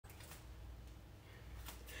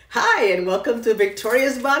Hi, and welcome to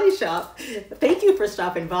Victoria's Body Shop. Thank you for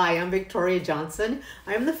stopping by. I'm Victoria Johnson.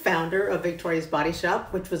 I am the founder of Victoria's Body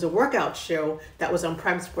Shop, which was a workout show that was on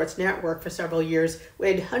Prime Sports Network for several years. We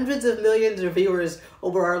had hundreds of millions of viewers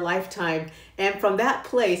over our lifetime. And from that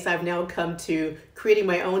place, I've now come to creating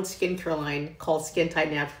my own skincare line called Skin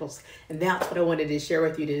Tight Naturals. And that's what I wanted to share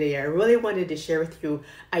with you today. I really wanted to share with you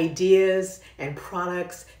ideas and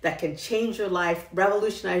products that can change your life,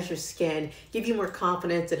 revolutionize your skin, give you more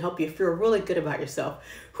confidence, and help you feel really good about yourself.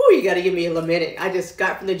 Whew, you got to give me a minute. I just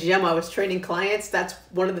got from the gym. I was training clients. That's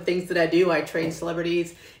one of the things that I do. I train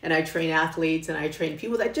celebrities, and I train athletes, and I train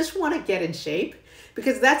people that just want to get in shape,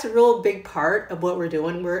 because that's a real big part of what we're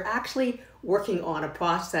doing. We're actually working on a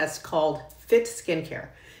process called fit skincare.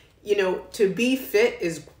 You know, to be fit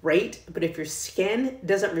is great, but if your skin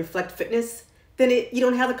doesn't reflect fitness, then you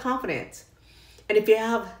don't have the confidence. And if you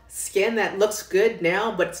have skin that looks good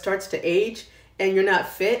now, but starts to age and you're not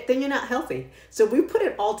fit, then you're not healthy. So we put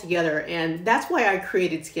it all together, and that's why I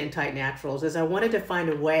created Skin Tight Naturals, is I wanted to find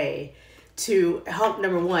a way to help,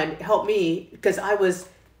 number one, help me, because I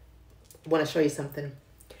want to show you something.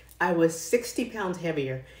 I was 60 pounds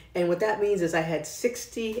heavier. And what that means is I had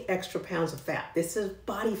 60 extra pounds of fat. This is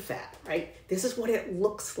body fat, right? This is what it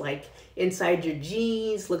looks like inside your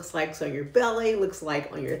jeans, looks like on your belly, looks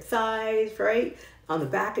like on your thighs, right? On the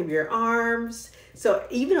back of your arms. So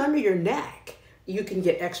even under your neck, you can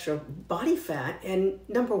get extra body fat. And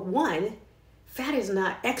number one, fat is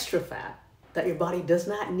not extra fat that your body does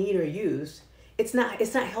not need or use. It's not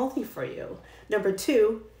healthy for you. Number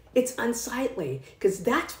two, it's unsightly, because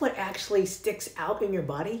that's what actually sticks out in your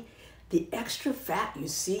body. The extra fat you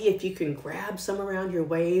see, if you can grab some around your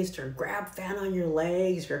waist or grab fat on your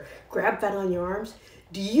legs or grab fat on your arms,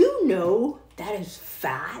 do you know that is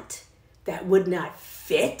fat that would not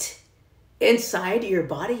fit inside your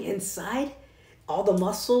body, inside all the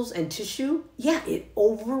muscles and tissue? Yeah, it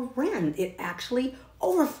overran. It actually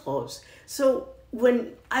overflows. So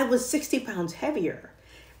when I was 60 pounds heavier,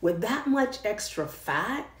 with that much extra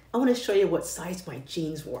fat, I want to show you what size my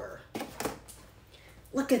jeans were.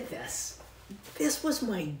 Look at this. This was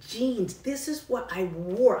my jeans. This is what I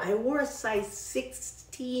wore. I wore a size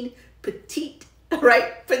 16 petite,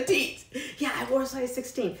 right? Petite. Yeah, I wore a size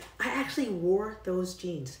 16. I actually wore those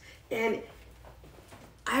jeans. And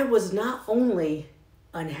I was not only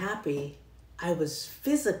unhappy, I was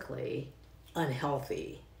physically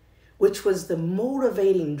unhealthy, which was the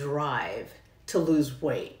motivating drive to lose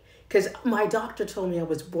weight. Because my doctor told me I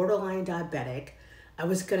was borderline diabetic. I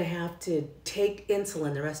was going to have to take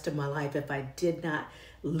insulin the rest of my life if I did not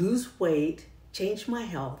lose weight, change my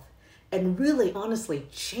health, and really, honestly,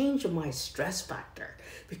 change my stress factor.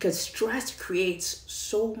 Because stress creates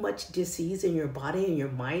so much disease in your body and your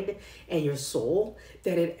mind and your soul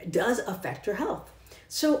that it does affect your health.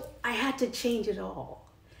 So I had to change it all.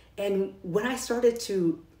 And when I started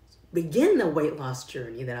to begin the weight loss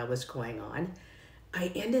journey that I was going on, I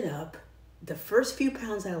ended up, the first few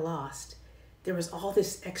pounds I lost, there was all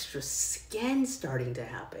this extra skin starting to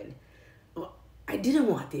happen. Well, I didn't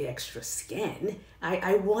want the extra skin.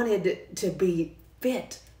 I wanted to be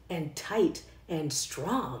fit and tight and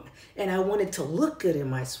strong. And I wanted to look good in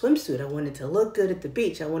my swimsuit. I wanted to look good at the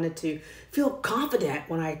beach. I wanted to feel confident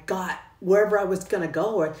when I got wherever I was going to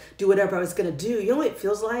go or do whatever I was going to do. You know what it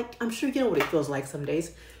feels like? I'm sure you know what it feels like some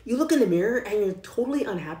days. You look in the mirror and you're totally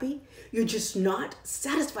unhappy. You're just not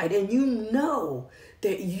satisfied. And you know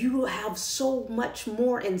that you have so much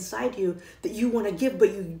more inside you that you want to give,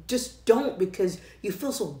 but you just don't because you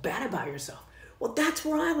feel so bad about yourself. Well, that's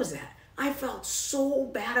where I was at. I felt so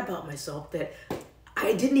bad about myself that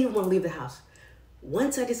I didn't even want to leave the house.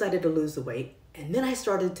 Once I decided to lose the weight, and then I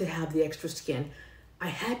started to have the extra skin, I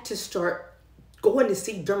had to start going to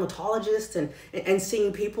see dermatologists and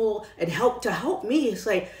seeing people and help me. It's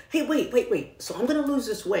like, hey, wait. So I'm going to lose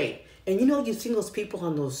this weight. And you know, you've seen those people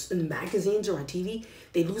in the magazines or on TV,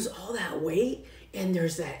 they lose all that weight and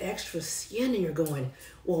there's that extra skin and you're going,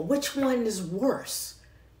 well, which one is worse?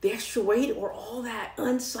 The extra weight or all that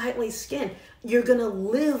unsightly skin? You're going to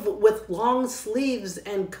live with long sleeves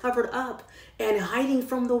and covered up and hiding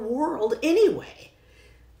from the world anyway.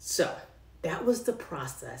 So that was the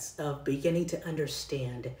process of beginning to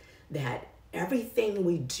understand that everything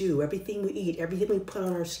we do, everything we eat, everything we put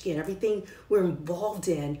on our skin, everything we're involved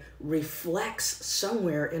in reflects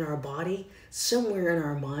somewhere in our body, somewhere in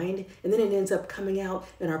our mind, and then it ends up coming out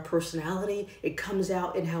in our personality. It comes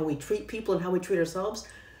out in how we treat people and how we treat ourselves.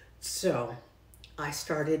 So I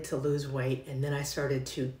started to lose weight, and then I started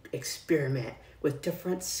to experiment with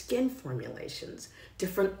different skin formulations,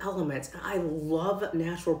 different elements. I love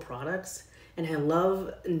natural products. and I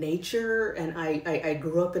love nature. And I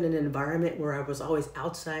grew up in an environment where I was always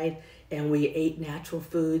outside, and we ate natural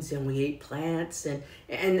foods and we ate plants.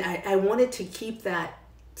 And I wanted to keep that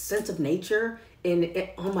sense of nature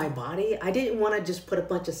on my body. I didn't want to just put a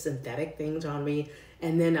bunch of synthetic things on me,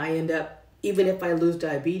 and then I end up, even if I lose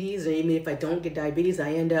diabetes, or even if I don't get diabetes,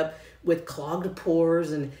 I end up with clogged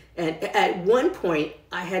pores. And at one point,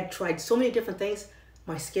 I had tried so many different things,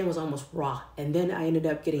 my skin was almost raw. And then I ended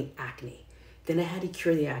up getting acne. Then I had to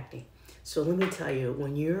cure the acne. So let me tell you,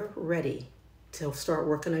 when you're ready to start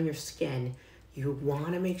working on your skin, you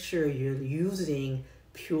want to make sure you're using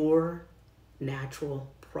pure,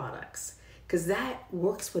 natural products, because that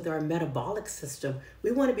works with our metabolic system.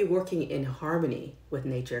 We want to be working in harmony with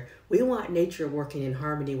nature. We want nature working in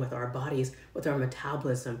harmony with our bodies, with our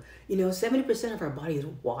metabolism. 70% of our body is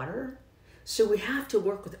water. So we have to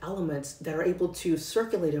work with elements that are able to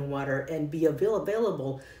circulate in water and be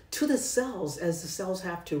available to the cells as the cells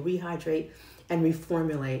have to rehydrate and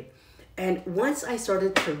reformulate. And once I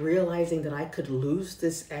started to realizing that I could lose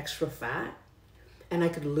this extra fat, and I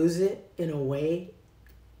could lose it in a way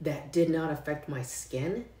that did not affect my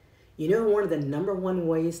skin. One of the number one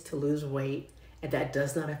ways to lose weight and that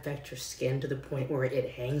does not affect your skin to the point where it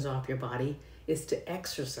hangs off your body is to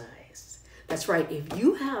exercise. That's right. If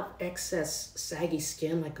you have excess saggy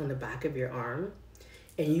skin, like on the back of your arm,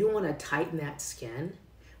 and you want to tighten that skin,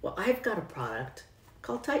 well, I've got a product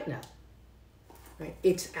called Tighten Up. Right?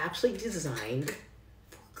 It's actually designed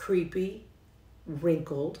for creepy,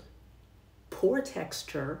 wrinkled, poor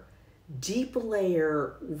texture, deep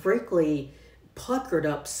layer, wrinkly, puckered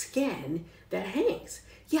up skin that hangs.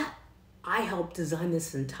 Yeah, I helped design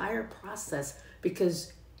this entire process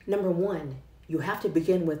because, number one, you have to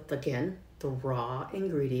begin with, again, the raw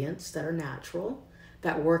ingredients that are natural,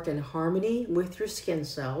 that work in harmony with your skin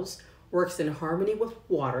cells, works in harmony with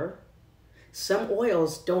water. Some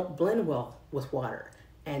oils don't blend well with water,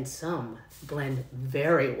 and some blend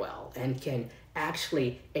very well and can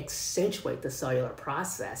actually accentuate the cellular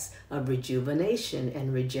process of rejuvenation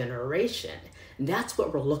and regeneration. And that's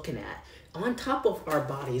what we're looking at. On top of our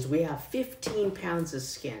bodies, we have 15 pounds of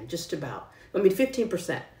skin, just about.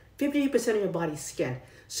 15%. 50% of your body's skin.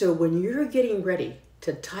 So when you're getting ready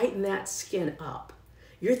to tighten that skin up,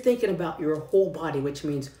 you're thinking about your whole body, which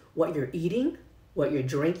means what you're eating, what you're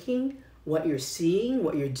drinking, what you're seeing,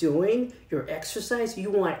 what you're doing, your exercise.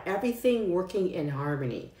 You want everything working in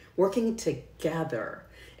harmony, working together.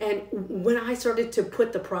 And when I started to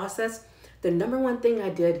put the process, the number one thing I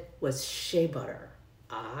did was shea butter.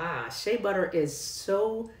 Shea butter is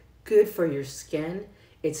so good for your skin.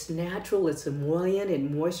 It's natural, it's emollient, it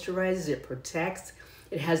moisturizes, it protects,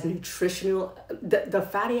 it has nutritional, the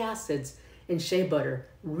fatty acids in shea butter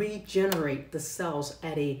regenerate the cells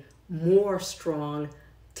at a more strong,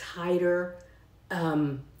 tighter,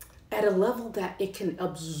 at a level that it can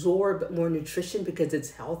absorb more nutrition because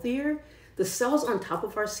it's healthier. The cells on top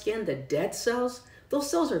of our skin, the dead cells, those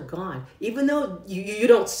cells are gone. Even though you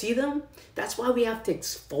don't see them, that's why we have to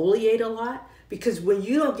exfoliate a lot, because when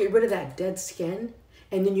you don't get rid of that dead skin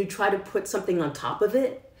and then you try to put something on top of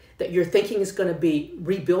it that you're thinking is going to be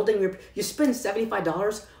rebuilding you spend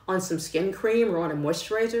 $75 on some skin cream or on a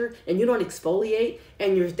moisturizer and you don't exfoliate,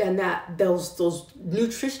 and those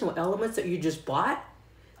nutritional elements that you just bought,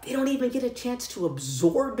 they don't even get a chance to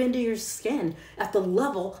absorb into your skin at the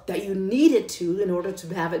level that you need it to in order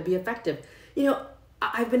to have it be effective.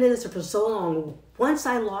 I've been in this for so long. Once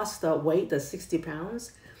I lost the weight, the 60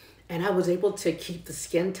 pounds, and I was able to keep the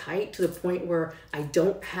skin tight to the point where I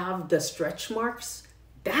don't have the stretch marks,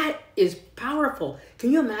 that is powerful.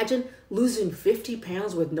 Can you imagine losing 50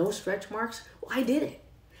 pounds with no stretch marks? Well, I did it.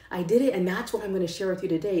 And that's what I'm going to share with you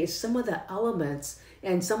today is some of the elements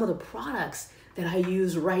and some of the products that I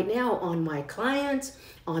use right now on my clients,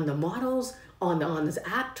 on the models, on the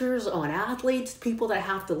actors, on athletes, people that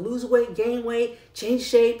have to lose weight, gain weight, change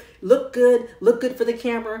shape, look good for the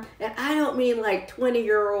camera. And I don't mean like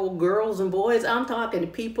 20-year-old girls and boys. I'm talking to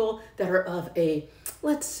people that are of a,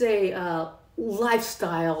 let's say,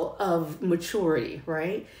 lifestyle of maturity,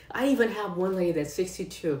 right? I even have one lady that's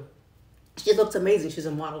 62. She looks amazing. She's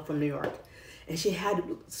a model from New York. And she had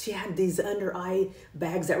these under eye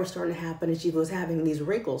bags that were starting to happen, and she was having these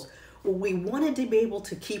wrinkles. Well, we wanted to be able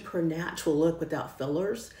to keep her natural look without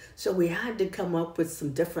fillers, so we had to come up with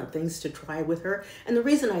some different things to try with her. And the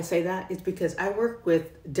reason I say that is because I work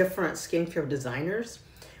with different skincare designers.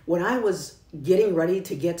 When I was getting ready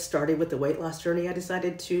to get started with the weight loss journey, I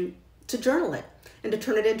decided to journal it and to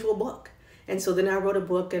turn it into a book. And so then I wrote a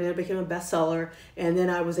book and it became a bestseller. And then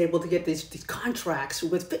I was able to get these contracts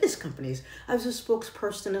with fitness companies. I was a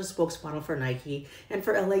spokesperson and a spokesmodel for Nike and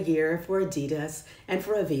for LA Gear, and for Adidas and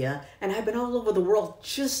for Avia. And I've been all over the world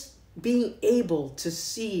just being able to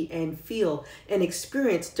see and feel and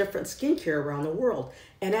experience different skincare around the world.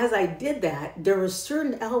 And as I did that, there were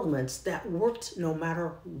certain elements that worked no matter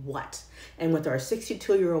what. And with our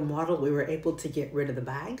 62-year-old model, we were able to get rid of the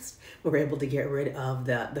bags. We were able to get rid of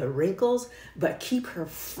the wrinkles, but keep her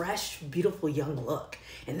fresh, beautiful, young look.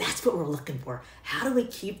 And that's what we're looking for. How do we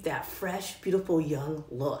keep that fresh, beautiful, young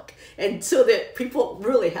look? And so that people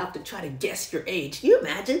really have to try to guess your age. Can you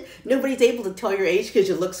imagine? Nobody's able to tell your age because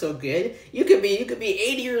you look so good. You could be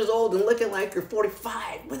 80 years old and looking like you're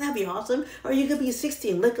 45. Wouldn't that be awesome? Or you could be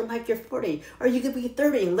 60 and looking like you're 40. Or you could be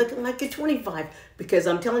 30 and looking like you're 25. Because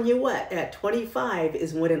I'm telling you what, at 25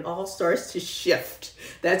 is when it all starts to shift.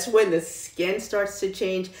 That's when the skin starts to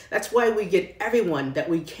change. That's why we get everyone that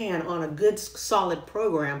we can on a good, solid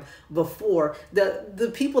program before.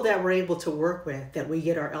 The people that we're able to work with, that we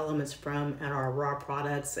get our elements from and our raw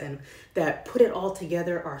products and that put it all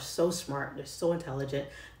together are so smart. They're so intelligent.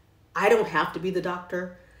 I don't have to be the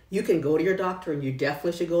doctor. You can go to your doctor, and you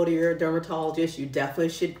definitely should go to your dermatologist. You definitely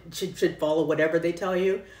should follow whatever they tell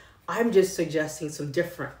you. I'm just suggesting some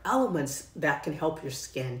different elements that can help your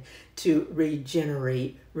skin to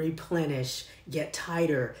regenerate, replenish, get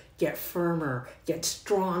tighter, get firmer, get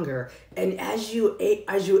stronger. And as you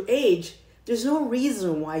age, there's no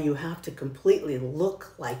reason why you have to completely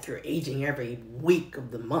look like you're aging every week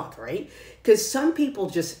of the month, right? Because some people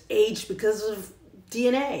just age because of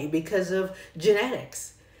DNA, because of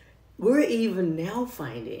genetics. We're even now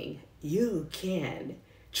finding you can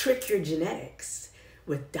trick your genetics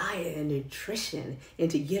with diet and nutrition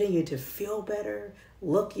into getting you to feel better,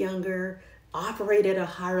 look younger, operate at a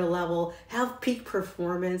higher level, have peak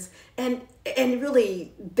performance. And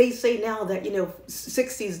really, they say now that,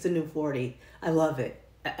 60 is the new 40. I love it.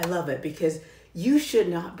 I love it because you should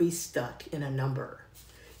not be stuck in a number.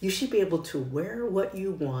 You should be able to wear what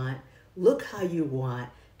you want, look how you want,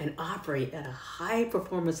 and operate at a high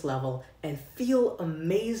performance level and feel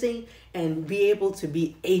amazing and be able to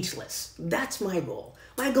be ageless. That's my goal.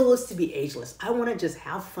 My goal is to be ageless. I want to just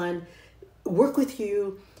have fun, work with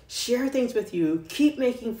you, share things with you, keep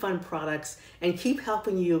making fun products, and keep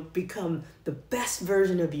helping you become the best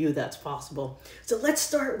version of you that's possible. So let's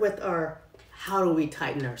start with our how do we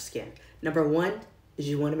tighten our skin. Number one is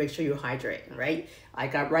you want to make sure you hydrate, right?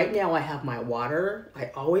 Right now I have my water. I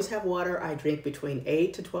always have water. I drink between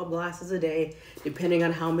 8 to 12 glasses a day, depending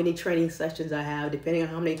on how many training sessions I have, depending on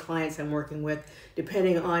how many clients I'm working with,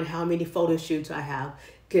 depending on how many photo shoots I have.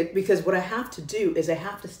 Because what I have to do is I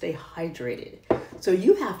have to stay hydrated. So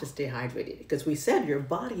you have to stay hydrated because we said your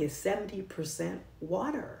body is 70%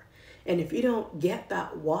 water. And if you don't get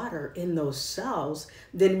that water in those cells,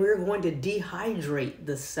 then we're going to dehydrate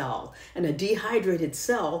the cell. And a dehydrated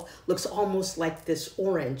cell looks almost like this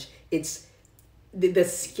orange. The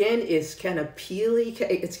skin is kind of peely,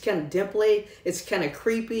 it's kind of dimply, it's kind of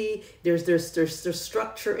creepy. There's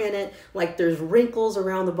structure in it, like there's wrinkles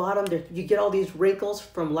around the bottom. You get all these wrinkles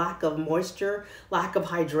from lack of moisture, lack of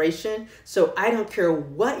hydration. So I don't care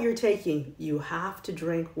what you're taking, you have to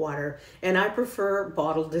drink water. And I prefer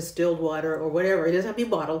bottled distilled water or whatever. It doesn't have to be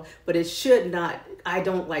bottled, but it should not. I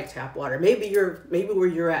don't like tap water. Maybe where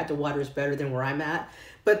you're at, the water is better than where I'm at.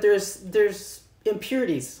 But there's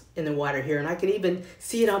impurities in the water here, and I can even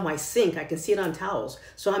see it on my sink. I can see it on towels.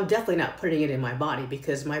 So I'm definitely not putting it in my body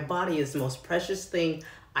because my body is the most precious thing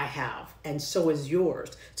I have, and so is yours.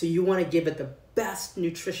 So you want to give it the best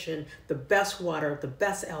nutrition, the best water, the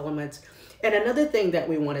best elements. And another thing that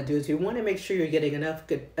we want to do is we want to make sure you're getting enough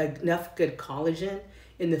good collagen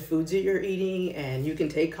in the foods that you're eating, and you can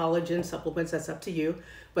take collagen supplements, that's up to you.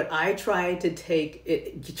 But I try to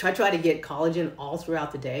try to get collagen all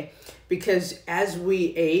throughout the day because as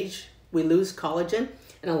we age, we lose collagen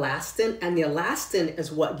and elastin, and the elastin is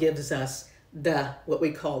what gives us what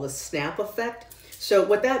we call the snap effect. So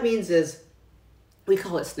what that means is we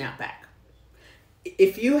call it snapback.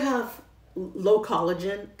 If you have low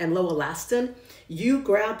collagen and low elastin, you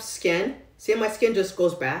grab skin, see how my skin just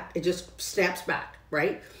goes back, it just snaps back,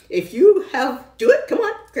 right? If you do it, come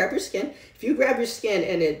on, grab your skin. If you grab your skin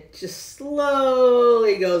and it just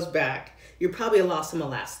slowly goes back, you probably lost some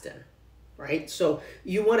elastin, right? So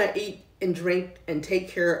you want to eat and drink and take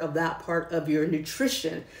care of that part of your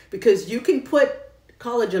nutrition because you can put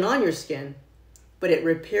collagen on your skin, but it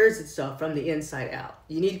repairs itself from the inside out.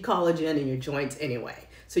 You need collagen in your joints anyway.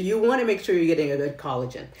 So you want to make sure you're getting a good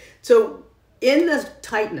collagen. So in the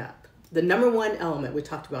Tighten Up, the number one element we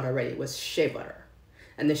talked about already was shea butter.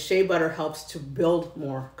 And the shea butter helps to build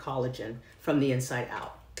more collagen from the inside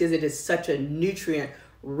out because it is such a nutrient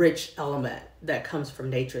rich element that comes from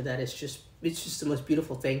nature that it's just the most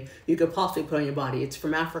beautiful thing you could possibly put on your body. It's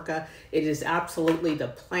from Africa. It is absolutely the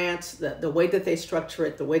plants, the way that they structure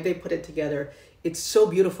it, the way they put it together. It's so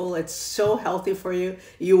beautiful. It's so healthy for you.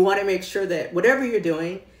 You want to make sure that whatever you're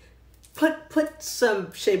doing, put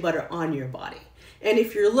some shea butter on your body. And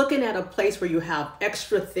if you're looking at a place where you have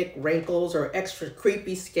extra thick wrinkles or extra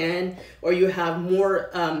creepy skin, or you have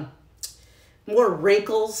more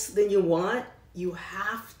wrinkles than you want, you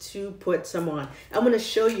have to put some on. I'm going to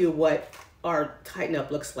show you what our Tighten Up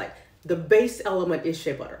looks like. The base element is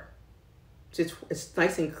shea butter. It's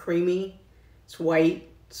nice and creamy. It's white,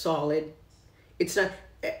 solid. It's not.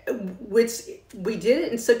 We did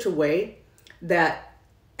it in such a way that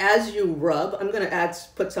as you rub, I'm going to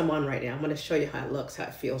put some on right now. I'm going to show you how it looks, how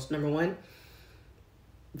it feels. Number one,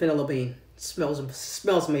 vanilla bean. Smells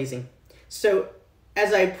amazing. So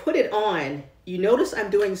as I put it on, you notice I'm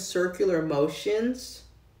doing circular motions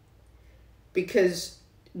because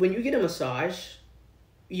when you get a massage,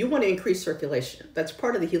 you want to increase circulation. That's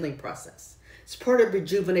part of the healing process. It's part of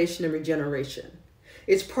rejuvenation and regeneration.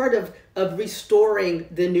 It's part of restoring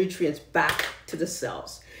the nutrients back to the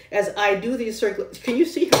cells. As I do these can you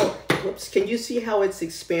see how it's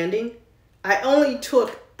expanding? I only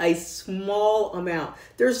took a small amount.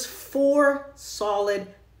 There's 4 solid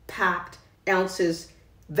packed ounces,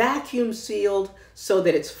 vacuum sealed so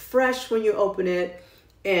that it's fresh when you open it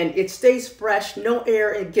and it stays fresh. No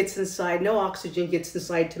air gets inside, no oxygen gets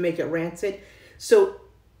inside to make it rancid. So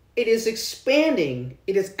it is expanding.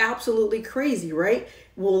 It is absolutely crazy, right?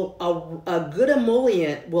 Well, a good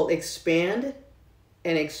emollient will expand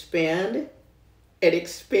and expand and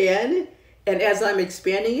expand. And as I'm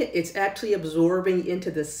expanding it, it's actually absorbing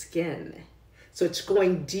into the skin. So it's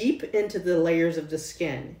going deep into the layers of the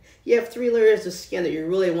skin. You have 3 layers of skin that you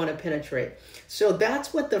really want to penetrate. So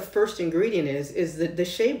that's what the first ingredient is the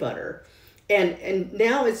shea butter. And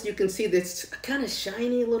now as you can see, this kind of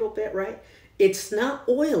shiny a little bit, right? It's not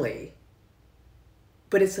oily,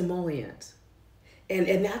 but it's emollient.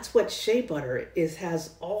 And that's what shea butter is,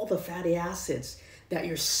 has all the fatty acids that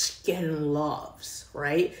your skin loves,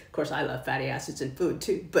 right? Of course, I love fatty acids in food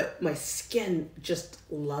too, but my skin just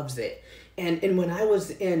loves it. And when I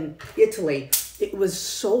was in Italy, it was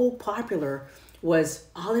so popular was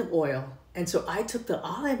olive oil. And so I took the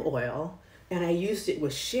olive oil and I used it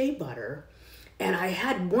with shea butter. And I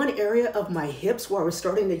had one area of my hips where I was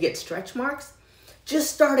starting to get stretch marks.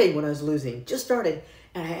 Just started when I was losing, just started.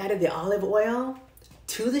 And I added the olive oil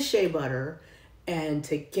to the shea butter, and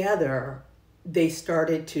together they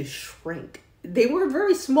started to shrink. They were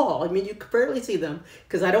very small. I mean, you could barely see them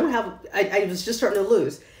because I was just starting to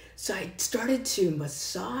lose. So I started to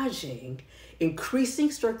massaging,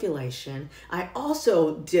 increasing circulation. I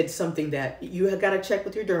also did something that you have got to check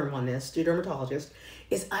with your derm on this, your dermatologist,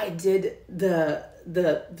 is I did the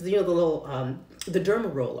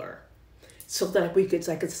derma roller so that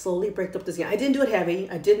I could slowly break up the skin. I didn't do it heavy.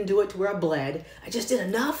 I didn't do it to where I bled. I just did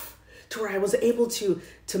enough to where I was able to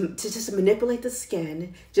just manipulate the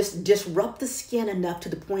skin, just disrupt the skin enough to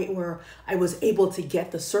the point where I was able to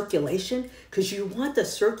get the circulation, because you want the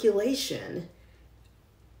circulation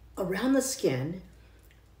around the skin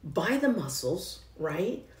by the muscles,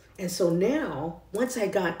 right? And so now, once I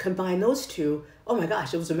combined those two, oh my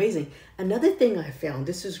gosh, it was amazing. Another thing I found,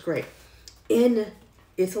 this is great. In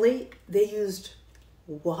Italy, they used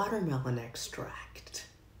watermelon extract.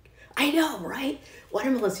 I know, right?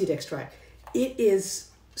 Watermelon seed extract. It is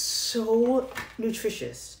so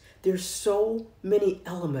nutritious. There's so many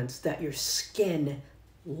elements that your skin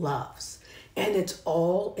loves. And it's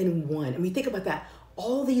all in one. I mean, think about that.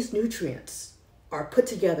 All these nutrients are put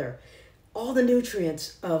together. All the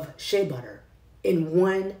nutrients of shea butter in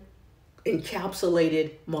one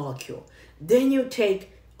encapsulated molecule. Then you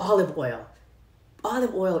take olive oil.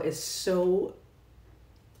 Olive oil is so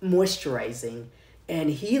moisturizing and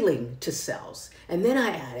healing to cells. And then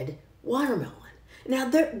I added watermelon. Now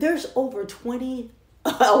there's over 20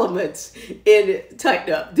 elements in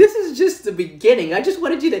Tighten Up. This is just the beginning. I just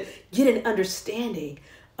wanted you to get an understanding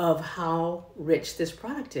of how rich this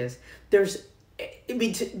product is.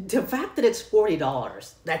 The fact that it's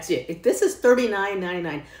 $40, that's it. If this is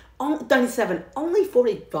 $39.99, $97, only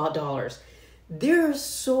 $40. There are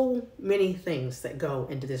so many things that go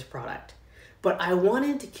into this product, but I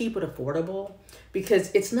wanted to keep it affordable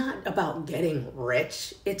because it's not about getting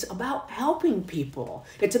rich. It's about helping people.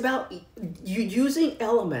 It's about you using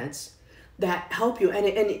elements that help you. And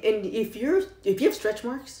if you have stretch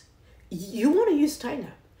marks, you want to use Tighten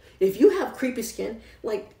Up. If you have creepy skin,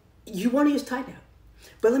 like, you want to use Tighten Up.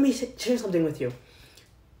 But let me share something with you.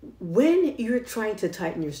 When you're trying to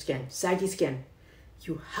tighten your skin, saggy skin,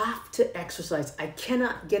 you have to exercise. I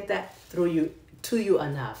cannot get that to you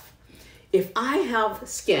enough. If I have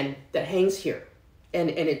skin that hangs here and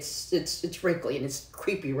it's wrinkly and it's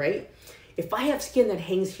creepy, right? If I have skin that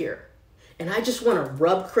hangs here and I just want to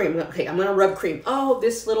rub cream, okay, I'm going to rub cream. Oh,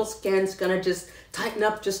 this little skin's going to just tighten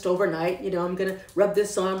up just overnight. You know, I'm going to rub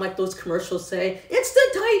this on like those commercials say,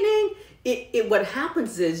 instant tightening. What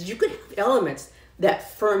happens is you could have elements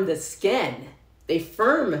that firm the skin. They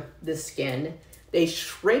firm the skin. They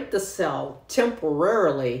shrink the cell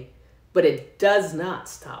temporarily, but it does not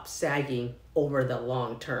stop sagging over the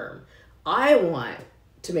long term. I want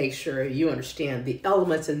to make sure you understand the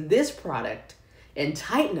elements in this product and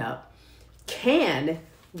Tighten Up can,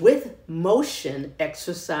 with motion,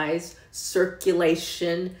 exercise,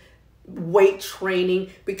 circulation, weight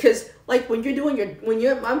training, because like when you're doing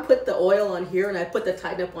I put the oil on here and I put the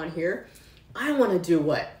Tighten Up on here, I want to do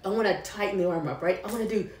what? I want to tighten the arm up, right? I want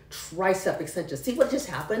to do tricep extensions. See what just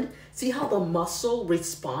happened? See how the muscle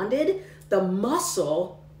responded? The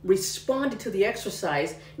muscle responded to the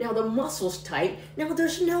exercise. Now the muscle's tight. Now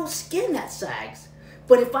there's no skin that sags.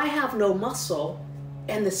 But if I have no muscle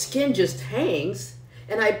and the skin just hangs,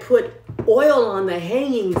 and I put oil on the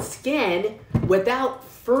hanging skin without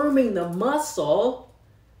firming the muscle,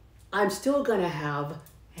 I'm still going to have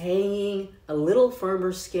hanging, a little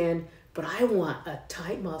firmer skin, but I want a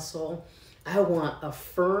tight muscle, I want a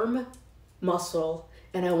firm muscle,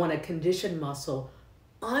 and I want a conditioned muscle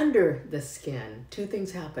under the skin. Two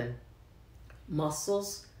things happen.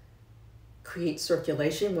 Muscles create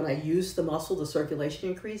circulation. When I use the muscle, the circulation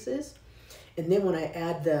increases. And then when I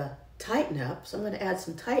add the Tighten Up, so I'm going to add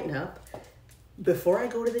some Tighten Up before I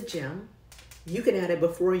go to the gym. You can add it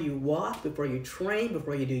before you walk, before you train,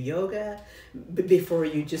 before you do yoga, before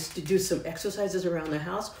you just do some exercises around the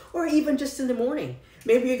house, or even just in the morning.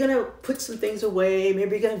 Maybe you're going to put some things away.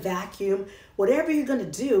 Maybe you're going to vacuum. Whatever you're going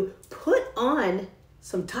to do, put on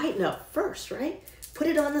some Tighten Up first, right? Put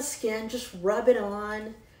it on the skin. Just rub it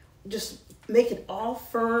on. Just make it all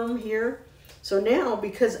firm here. So now,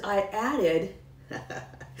 because I added,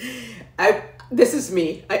 this is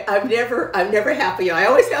me. I'm never happy. I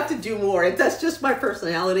always have to do more. That's just my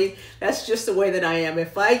personality. That's just the way that I am.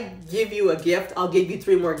 If I give you a gift, I'll give you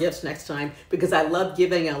 3 more gifts next time, because I love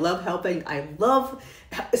giving. I love helping. I love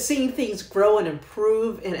seeing things grow and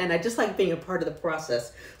improve. And I just like being a part of the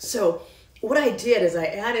process. So what I did is I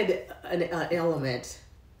added an element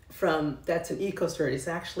that's an EcoCert. It's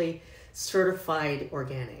actually certified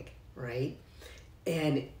organic, right?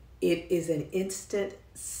 And it is an instant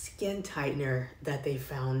skin tightener that they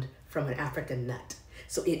found from an African nut.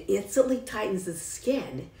 So it instantly tightens the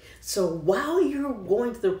skin. So while you're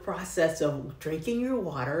going through the process of drinking your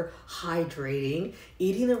water, hydrating,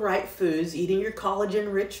 eating the right foods, eating your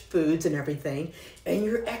collagen-rich foods and everything, and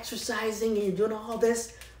you're exercising and you're doing all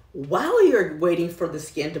this, while you're waiting for the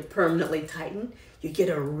skin to permanently tighten, you get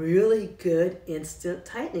a really good instant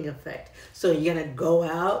tightening effect. So you're gonna go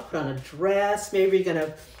out, put on a dress, maybe you're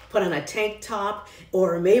gonna put on a tank top,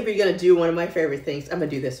 or maybe you're gonna do one of my favorite things. I'm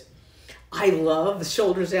gonna do this. I love the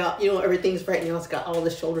shoulders out. You know, everything's right now, it's got all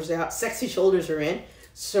the shoulders out. Sexy shoulders are in.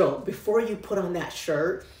 So before you put on that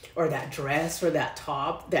shirt or that dress or that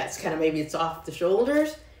top that's kind of maybe it's off the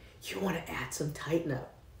shoulders, you wanna add some Tighten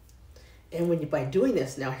Up. And by doing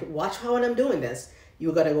this, now watch how when I'm doing this,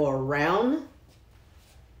 you gotta go around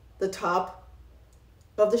the top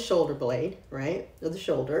of the shoulder blade, right? Of the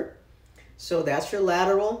shoulder. So that's your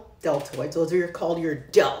lateral deltoids. Those are called your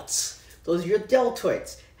delts. Those are your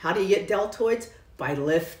deltoids. How do you get deltoids? By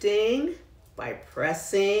lifting, by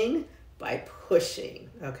pressing, by pushing,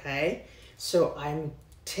 okay? So I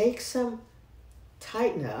take some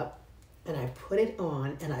Tighten Up and I put it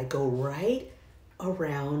on and I go right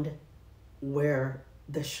around where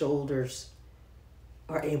the shoulders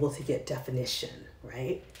are able to get definition,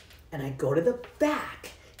 right? And I go to the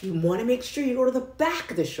back. You want to make sure you go to the back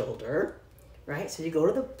of the shoulder, right? So you go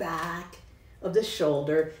to the back of the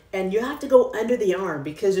shoulder and you have to go under the arm,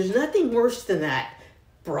 because there's nothing worse than that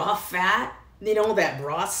bra fat, you know, that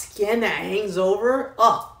bra skin that hangs over.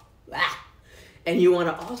 Oh, ah. And you want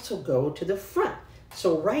to also go to the front.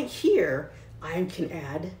 So right here, I can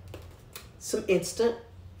add some instant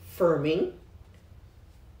firming.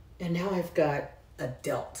 And now I've got a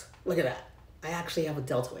delt. Look at that. I actually have a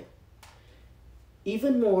deltoid.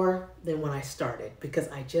 Even more than when I started, because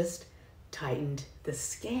I just tightened the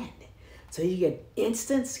skin. So you get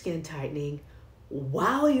instant skin tightening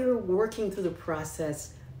while you're working through the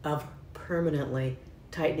process of permanently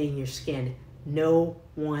tightening your skin. No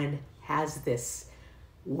one has this.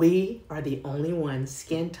 We are the only one,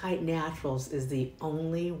 Skin Tight Naturals is the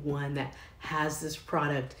only one that has this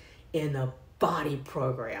product in the body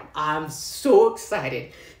program. I'm so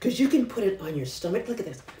excited because you can put it on your stomach. Look at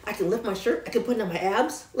this. I can lift my shirt. I can put it on my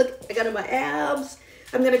abs. Look, I got it on my abs.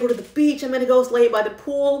 I'm gonna go to the beach. I'm gonna go lay by the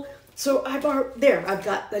pool. So I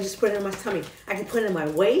just put it on my tummy. I can put it on my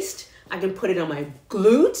waist. I can put it on my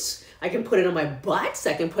glutes. I can put it on my butts.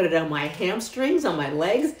 I can put it on my hamstrings, on my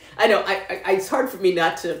legs. I know it's hard for me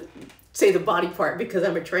not to say the body part because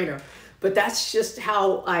I'm a trainer, but that's just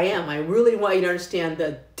how I am. I really want you to understand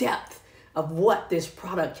the depth of what this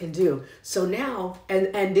product can do. So now,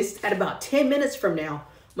 and this at about 10 minutes from now,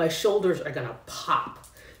 my shoulders are gonna pop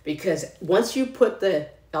because once you put the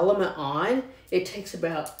element on, it takes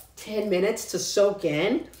about 10 minutes to soak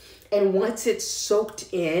in. And once it's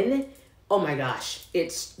soaked in, oh my gosh,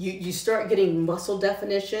 you start getting muscle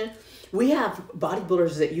definition. We have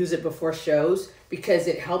bodybuilders that use it before shows because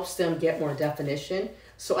it helps them get more definition.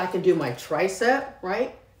 So I can do my tricep,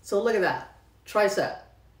 right? So look at that, tricep.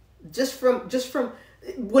 Just from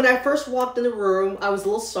when I first walked in the room, I was a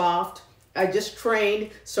little soft. I just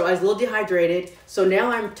trained, so I was a little dehydrated. So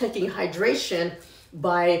now I'm taking hydration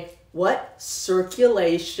by what?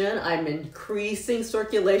 Circulation. I'm increasing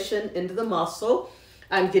circulation into the muscle.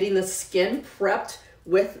 I'm getting the skin prepped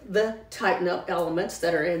with the tighten up elements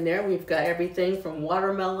that are in there. We've got everything from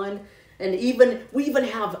watermelon, and we even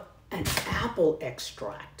have an apple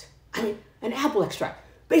extract. I mean, an apple extract.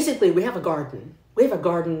 Basically, we have a garden. We have a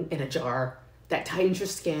garden in a jar that tightens your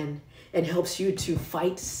skin and helps you to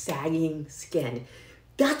fight sagging skin.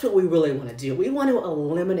 That's what we really want to do. We want to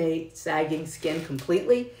eliminate sagging skin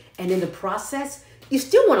completely. And in the process, you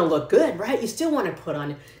still want to look good, right? You still want to put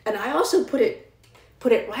on, and I also put it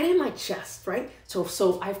right in my chest, right?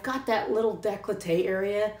 So I've got that little décolleté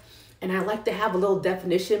area, and I like to have a little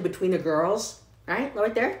definition between the girls, right?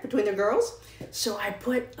 Right there, between the girls. So I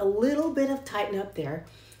put a little bit of tighten up there.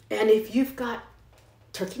 And if you've got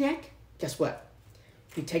turkey neck, guess what?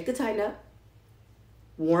 You take the tighten up,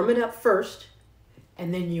 warm it up first,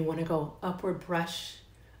 and then you want to go upward brush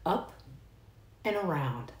up and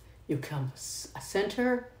around. You come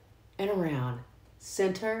center and around,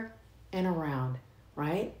 center and around,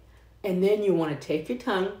 right? And then you want to take your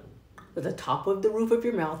tongue to the top of the roof of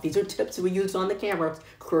your mouth. These are tips we use on the camera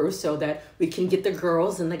crew so that we can get the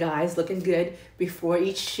girls and the guys looking good before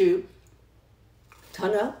each shoot.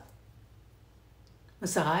 Tongue up,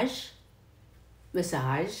 massage,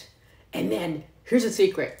 massage, and then here's a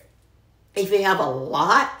secret. If you have a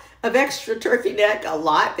lot of extra turkey neck, a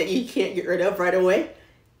lot that you can't get rid of right away,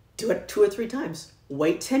 do it 2 or 3 times.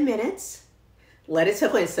 Wait 10 minutes, let it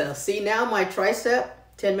settle in. So see now my tricep,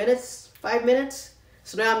 10 minutes, 5 minutes.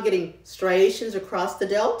 So now I'm getting striations across the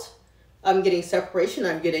delt. I'm getting separation,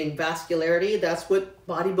 I'm getting vascularity. That's what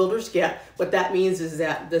bodybuilders get. What that means is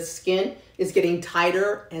that the skin is getting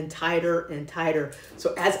tighter and tighter and tighter.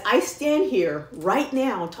 So as I stand here right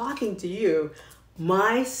now talking to you,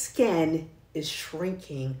 my skin is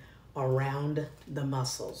shrinking around the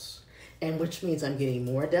muscles, and which means I'm getting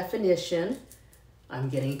more definition. I'm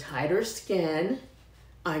getting tighter skin.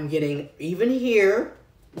 I'm getting even here,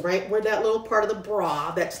 right where that little part of the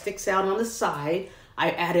bra that sticks out on the side,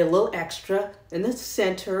 I added a little extra in the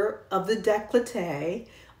center of the décolleté,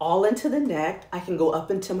 all into the neck. I can go up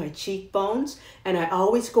into my cheekbones, and I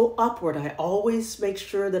always go upward. I always make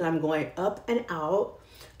sure that I'm going up and out.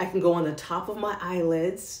 I can go on the top of my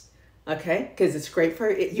eyelids, okay? Because it's great for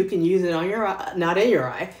it. You can use it on your eye, not in your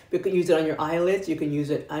eye. You can use it on your eyelids. You can use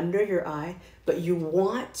it under your eye. But you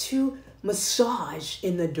want to massage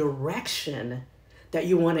in the direction that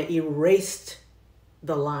you want to erase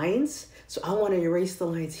the lines. So I want to erase the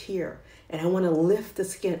lines here, and I want to lift the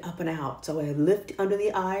skin up and out. So I lift under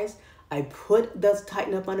the eyes. I put the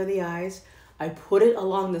tighten up under the eyes. I put it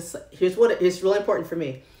along the, here's what it is really important for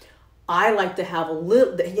me. I like to have a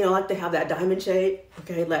little, I like to have that diamond shape,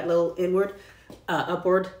 okay, that little inward,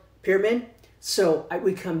 upward pyramid. So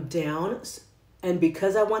we come down, and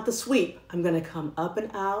because I want the sweep, I'm going to come up and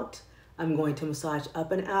out. I'm going to massage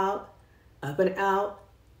up and out,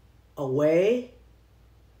 away,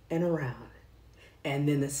 and around. And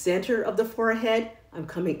then the center of the forehead, I'm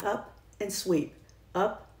coming up and sweep,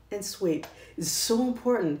 up and sweep. It's so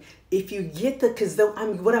important. If you get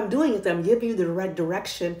what I'm doing is I'm giving you the right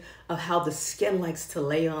direction of how the skin likes to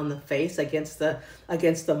lay on the face against the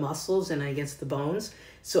muscles and against the bones.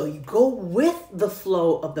 So you go with the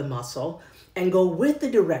flow of the muscle and go with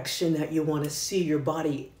the direction that you want to see your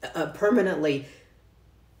body permanently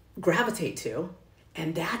gravitate to.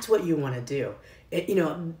 And that's what you want to do.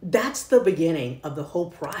 That's the beginning of the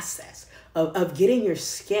whole process of getting your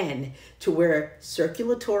skin to where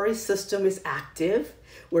circulatory system is active.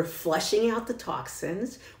 We're flushing out the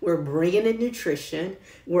toxins. We're bringing in nutrition.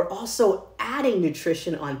 We're also adding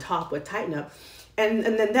nutrition on top with Tighten Up. And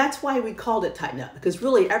then that's why we called it Tighten Up, because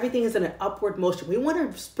really everything is in an upward motion. We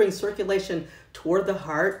want to bring circulation toward the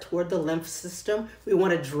heart, toward the lymph system. We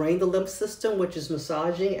want to drain the lymph system, which is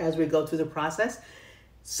massaging as we go through the process.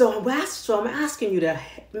 So I'm asking you to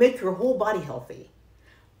make your whole body healthy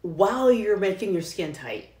while you're making your skin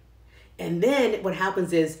tight. And then what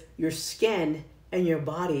happens is your skin and your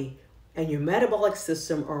body and your metabolic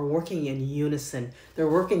system are working in unison. They're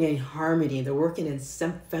working in harmony. They're working in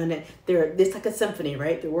symphony. It's like a symphony,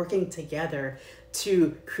 right? They're working together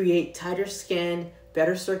to create tighter skin,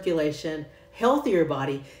 better circulation, healthier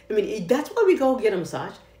body. I mean, that's why we go get a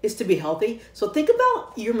massage, is to be healthy. So think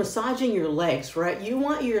about you're massaging your legs, right? You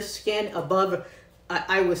want your skin above.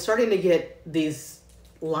 I was starting to get these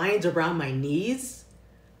lines around my knees.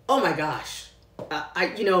 Oh my gosh.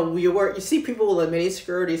 You see people with a mini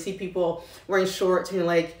skirt, you see people wearing shorts, and you're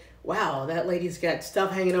like, wow, that lady's got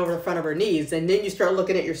stuff hanging over the front of her knees. And then you start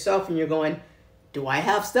looking at yourself and you're going, do I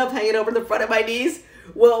have stuff hanging over the front of my knees?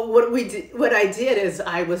 Well, what I did is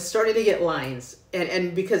I was starting to get lines,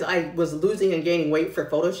 and because I was losing and gaining weight for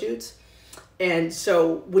photo shoots. And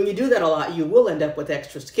so when you do that a lot, you will end up with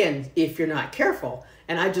extra skin if you're not careful.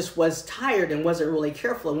 And I just was tired and wasn't really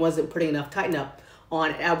careful and wasn't putting enough Tighten Up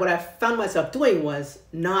on. What I found myself doing was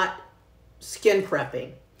not skin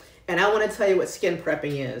prepping. And I want to tell you what skin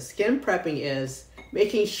prepping is. Skin prepping is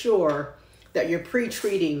making sure that you're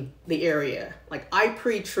pre-treating the area. Like I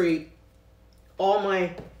pre-treat all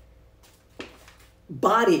my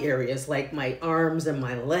body areas, like my arms and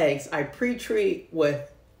my legs. I pre-treat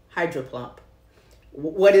with HydroPlump.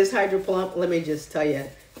 What is HydroPlump? Let me just tell you.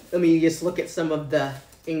 Let me just look at some of the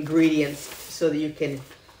ingredients so that you can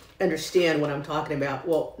understand what I'm talking about.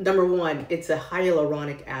 Well, number one, it's a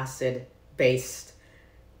hyaluronic acid based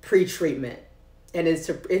pre-treatment, and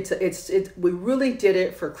we really did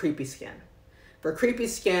it for creepy skin,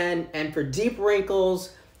 and for deep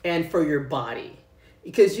wrinkles and for your body,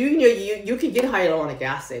 because you can get hyaluronic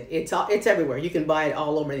acid. It's everywhere. You can buy it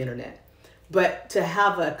all over the internet, but to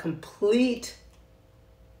have a complete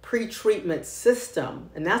pre-treatment system,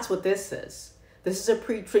 and that's what this is. This is a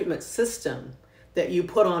pre-treatment system that you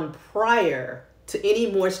put on prior to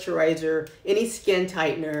any moisturizer, any skin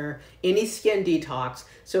tightener, any skin detox.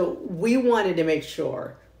 So we wanted to make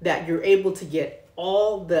sure that you're able to get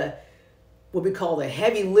all the, what we call the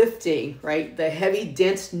heavy lifting, right? The heavy,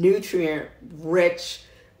 dense, nutrient rich,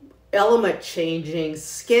 element changing,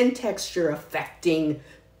 skin texture affecting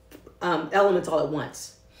elements all at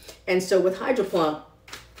once. And so with HydroPlump,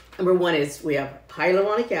 number one is we have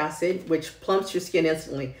hyaluronic acid, which plumps your skin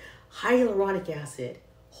instantly. Hyaluronic acid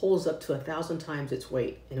holds up to 1,000 times its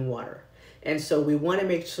weight in water. And so we want to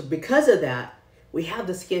make sure, because of that, we have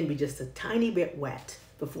the skin be just a tiny bit wet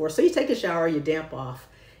before. So you take a shower, you damp off,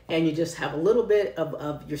 and you just have a little bit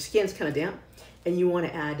of your skin's kind of damp, and you want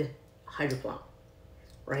to add HydroPlump,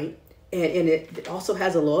 right? And it also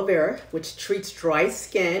has aloe vera, which treats dry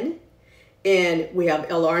skin. And we have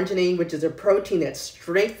L-arginine, which is a protein that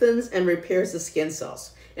strengthens and repairs the skin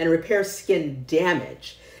cells and repairs skin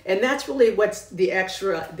damage. And that's really what's the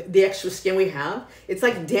extra skin we have. It's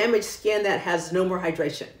like damaged skin that has no more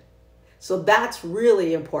hydration. So that's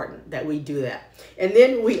really important that we do that. And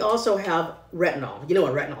then we also have retinol. You know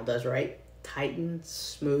what retinol does, right? Tighten,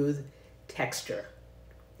 smooth, texture.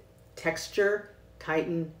 Texture,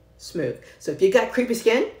 tighten, smooth. So if you got creepy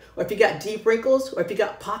skin, or if you got deep wrinkles, or if you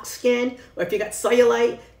got pock skin, or if you got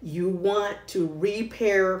cellulite, you want to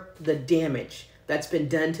repair the damage that's been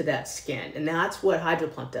done to that skin. And that's what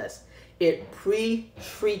HydroPlump does. It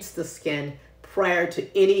pre-treats the skin prior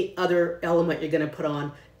to any other element you're going to put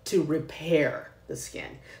on to repair the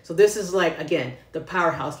skin. So this is like, again, the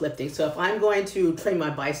powerhouse lifting. So if I'm going to train my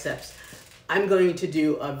biceps, I'm going to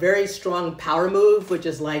do a very strong power move, which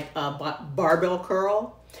is like a barbell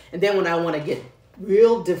curl. And then when I want to get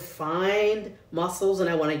real defined muscles and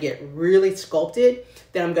I want to get really sculpted,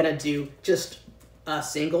 then I'm going to do just a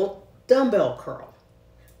single dumbbell curl.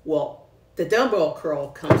 Well, the dumbbell curl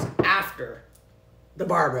comes after the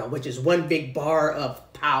barbell, which is one big bar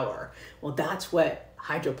of power. Well, that's what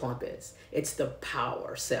HydroPlump is. It's the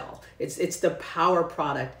power cell. It's the power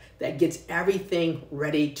product that gets everything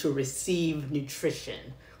ready to receive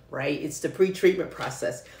nutrition, right? It's the pre-treatment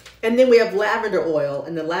process. And then we have lavender oil,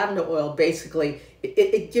 and the lavender oil basically,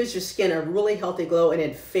 it gives your skin a really healthy glow, and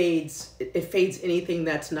it fades anything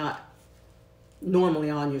that's not normally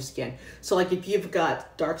on your skin. So like if you've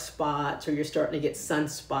got dark spots, or you're starting to get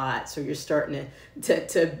sunspots, or you're starting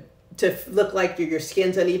to to look like your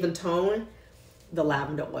skin's uneven tone, the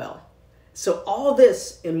lavender oil. So all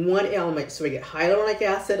this in one element. So we get hyaluronic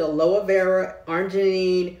acid, aloe vera,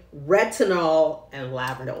 arginine, retinol, and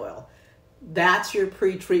lavender oil. That's your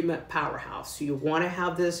pre-treatment powerhouse. So you want to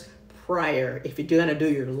have this prior. If you're going to do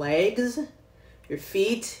your legs, your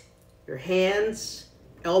feet, your hands,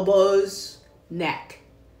 elbows, neck.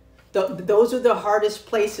 Those are the hardest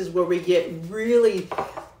places where we get really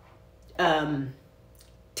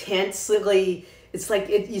tensely. It's like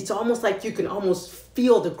it's almost like you can almost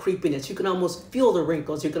feel the creepiness. You can almost feel the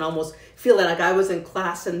wrinkles. You can almost feel it. Like I was in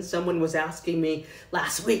class and someone was asking me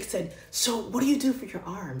last week, said, "So what do you do for your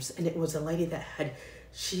arms?" And it was a lady that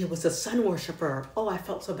she was a sun worshiper. Oh, I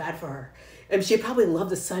felt so bad for her. And she probably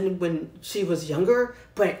loved the sun when she was younger,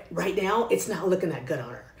 but right now it's not looking that good on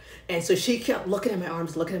her. And so she kept looking at my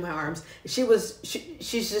arms, looking at my arms. She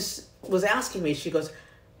just was asking me, she goes,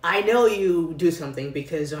 "I know you do something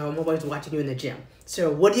because I'm always watching you in the gym.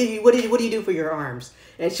 So what do you do for your arms?"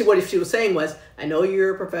 And what she was saying was, "I know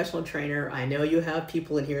you're a professional trainer. I know you have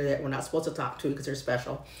people in here that we're not supposed to talk to because they're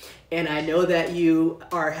special. And I know that you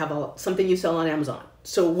have something you sell on Amazon.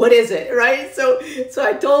 So what is it?" Right? So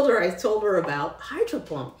I told her about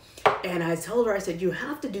Hydroplump. And I told her, I said, "You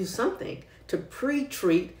have to do something to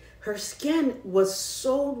pre-treat." Her skin was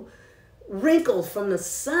so wrinkled from the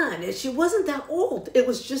sun, and she wasn't that old. It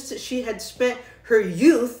was just that she had spent her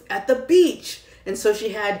youth at the beach, and so she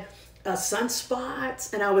had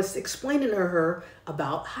sunspots. And I was explaining to her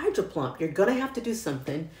about Hydroplump. You're going to have to do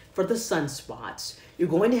something for the sunspots. You're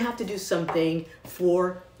going to have to do something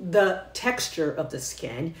for the texture of the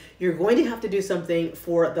skin. You're going to have to do something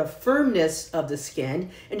for the firmness of the skin,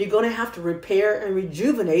 and you're going to have to repair and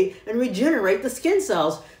rejuvenate and regenerate the skin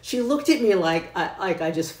cells. She looked at me like I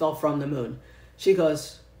just fell from the moon. She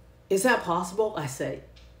goes, "Is that possible?" I say,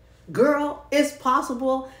 "Girl, it's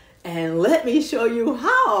possible, and let me show you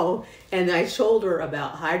how." And I told her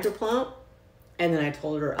about Hydroplump, and then I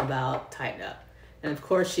told her about Tighten Up. And of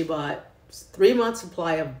course, she bought 3 months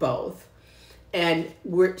supply of both. And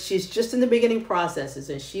she's just in the beginning processes.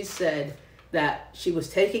 And she said that she was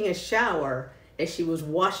taking a shower and she was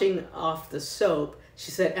washing off the soap.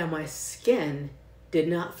 She said, and my skin did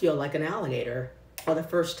not feel like an alligator for the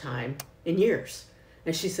first time in years.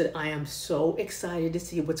 And she said, "I am so excited to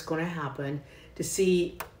see what's going to happen, to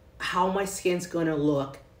see how my skin's going to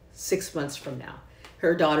look 6 months from now."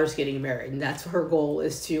 Her daughter's getting married, and that's her goal,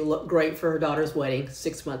 is to look great for her daughter's wedding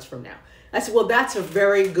 6 months from now. I said, "Well, that's a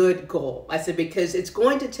very good goal." I said, "Because it's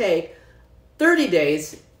going to take 30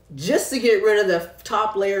 days just to get rid of the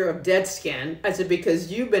top layer of dead skin." I said, "Because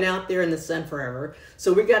you've been out there in the sun forever.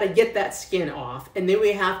 So we got to get that skin off. And then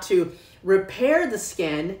we have to repair the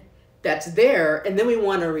skin that's there. And then we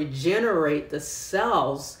want to regenerate the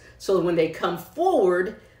cells so when they come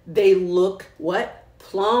forward, they look what?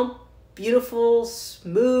 Plump, beautiful,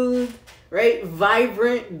 smooth, right?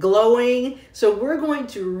 Vibrant, glowing. So we're going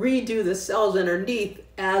to redo the cells underneath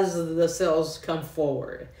as the cells come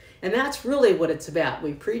forward. And that's really what it's about.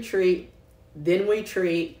 We pre-treat, then we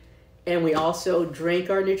treat, and we also drink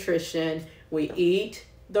our nutrition. We eat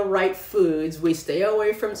the right foods. We stay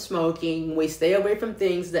away from smoking. We stay away from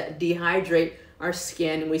things that dehydrate our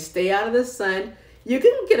skin. We stay out of the sun. You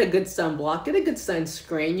can get a good sunblock, get a good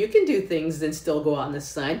sunscreen. You can do things and still go out in the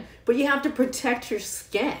sun, but you have to protect your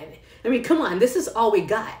skin. I mean, come on, this is all we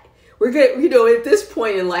got. We're good, at this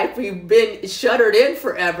point in life, we've been shuttered in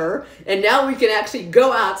forever, and now we can actually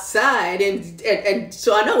go outside. And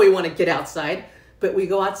so I know we want to get outside, but we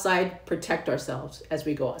go outside, protect ourselves as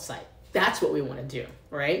we go outside. That's what we want to do,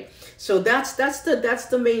 right? So that's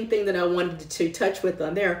the main thing that I wanted to touch with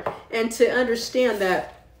on there, and to understand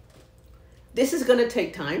that this is going to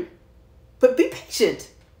take time, but be patient.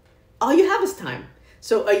 All you have is time.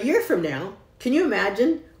 So a year from now, can you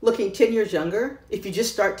imagine looking 10 years younger if you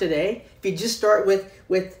just start today? If you just start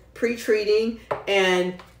with pre-treating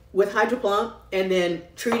and with Hydroplump and then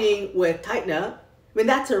treating with Tighten Up, I mean,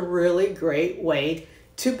 that's a really great way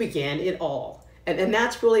to begin it all. And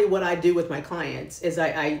that's really what I do with my clients, is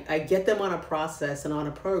I get them on a process and on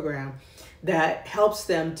a program that helps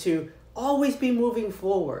them to always be moving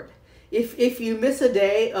forward. If you miss a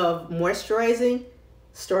day of moisturizing,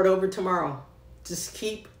 start over tomorrow. Just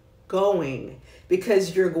keep going,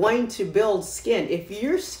 because you're going to build skin. If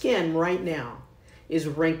your skin right now is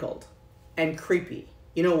wrinkled and creepy,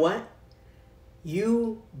 you know what?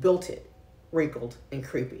 You built it wrinkled and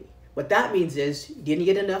creepy. What that means is you didn't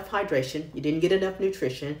get enough hydration, you didn't get enough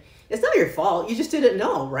nutrition. It's not your fault. You just didn't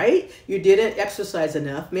know, right? You didn't exercise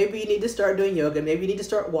enough. Maybe you need to start doing yoga. Maybe you need to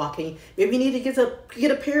start walking. Maybe you need to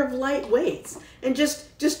get a pair of light weights and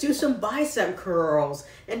just do some bicep curls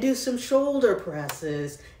and do some shoulder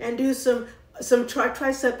presses and do some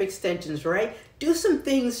tricep extensions, right? Do some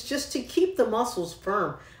things just to keep the muscles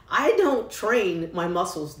firm. I don't train my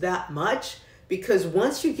muscles that much because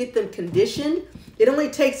once you get them conditioned, it only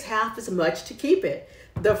takes half as much to keep it.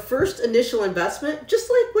 The first initial investment, just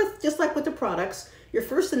like with the products, your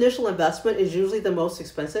first initial investment is usually the most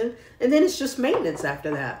expensive, and then it's just maintenance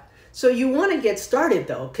after that. So you want to get started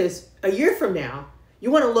though, because a year from now,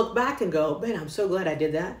 you want to look back and go, man, I'm so glad I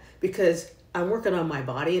did that because I'm working on my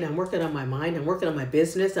body and I'm working on my mind, I'm working on my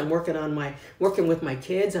business, I'm working with my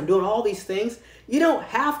kids, I'm doing all these things. You don't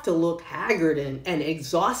have to look haggard and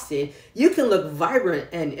exhausted. You can look vibrant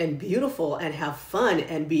and beautiful and have fun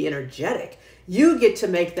and be energetic. You get to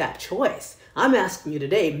make that choice. I'm asking you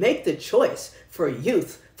today, make the choice for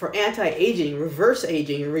youth, for anti-aging, reverse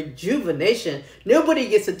aging, rejuvenation. Nobody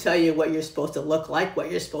gets to tell you what you're supposed to look like,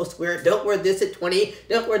 what you're supposed to wear. Don't wear this at 20,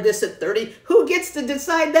 don't wear this at 30. Who gets to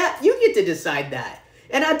decide that? You get to decide that.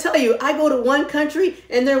 And I tell you, I go to one country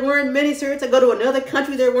and they're wearing miniskirts. I go to another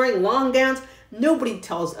country, they're wearing long gowns. Nobody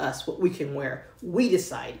tells us what we can wear. We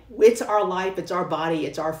decide. It's our life, it's our body,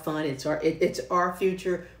 it's our fun, it's our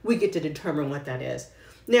future. We get to determine what that is.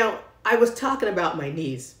 Now, I was talking about my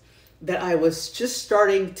knees, that I was just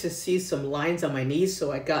starting to see some lines on my knees,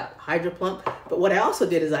 so I got HydroPlump. But what I also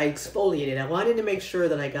did is I exfoliated. I wanted to make sure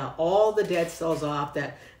that I got all the dead cells off,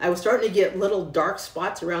 that I was starting to get little dark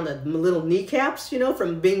spots around the little kneecaps, you know,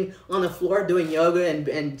 from being on the floor doing yoga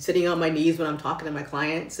and sitting on my knees when I'm talking to my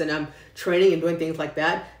clients and I'm training and doing things like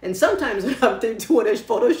that. And sometimes when I'm doing a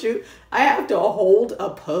photo shoot, I have to hold a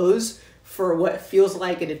pose for what feels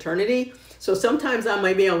like an eternity. So sometimes I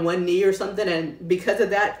might be on one knee or something, and because of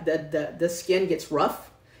that, the skin gets rough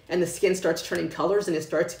and the skin starts turning colors and it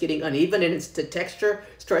starts getting uneven and the texture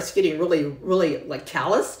starts getting really like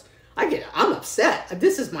calloused. I'm upset.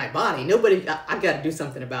 This is my body. I got to do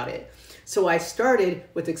something about it. So I started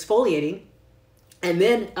with exfoliating, and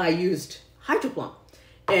then I used HydroPlump.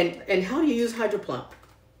 And how do you use HydroPlump?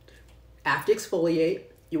 After exfoliate,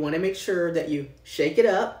 you want to make sure that you shake it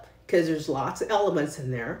up because there's lots of elements in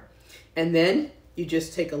there. And then you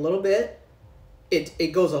just take a little bit.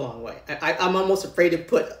 It goes a long way. I'm almost afraid to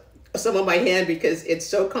put some on my hand because it's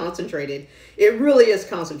so concentrated. It really is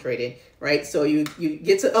concentrated, right? So you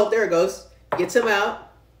get some, oh, there it goes. Get some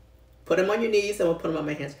out, put them on your knees. I'm gonna put them on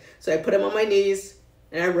my hands. So I put them on my knees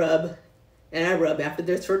and I rub after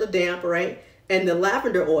they're sort of damp, right? And the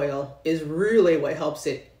lavender oil is really what helps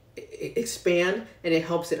it expand, and it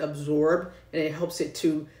helps it absorb, and it helps it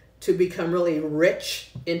to become really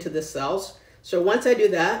rich into the cells. So once I do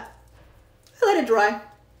that, I let it dry.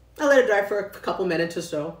 I let it dry for a couple minutes or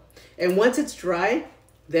so. And once it's dry,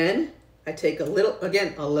 then I take a little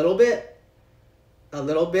bit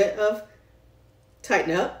of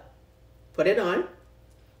Tighten Up, put it on.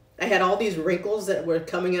 I had all these wrinkles that were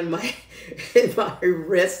coming in my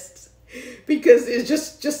wrists because it's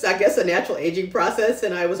just I guess a natural aging process,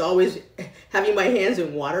 and I was always having my hands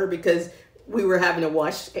in water because we were having to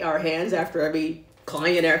wash our hands after every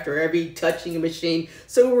client, after every touching machine.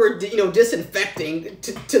 So we were, disinfecting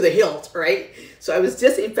to the hilt, right? So I was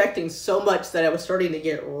disinfecting so much that I was starting to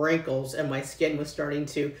get wrinkles, and my skin was starting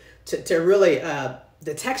to really,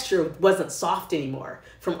 the texture wasn't soft anymore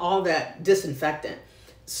from all that disinfectant.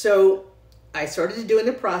 So I started doing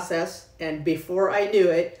the process, and before I knew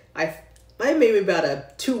it, maybe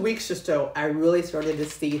about 2 weeks or so, I really started to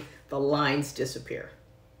see the lines disappear.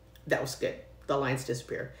 That was good. The lines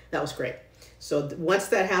disappear. That was great. So once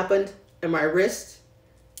that happened, and my wrist,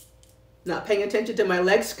 not paying attention to my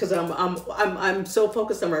legs because I'm so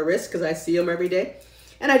focused on my wrist because I see them every day,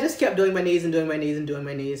 and I just kept doing my knees and doing my knees and doing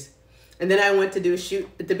my knees. And then I went to do a shoot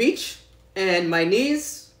at the beach, and my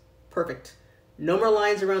knees, perfect. No more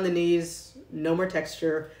lines around the knees, no more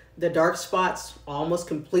texture. The dark spots almost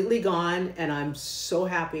completely gone, and I'm so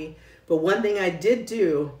happy. But one thing I did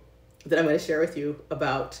do that I'm going to share with you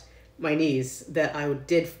about my knees that I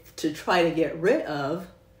did to try to get rid of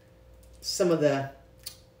some of the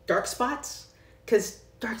dark spots, because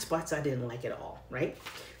dark spots I didn't like at all, right?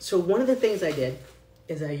 So one of the things I did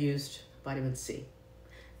is I used vitamin C.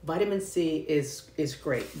 Vitamin C is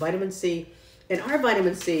great. Vitamin C, and our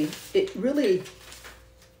vitamin C,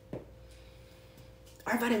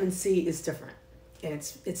 our vitamin C is different. And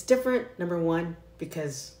it's different, number one,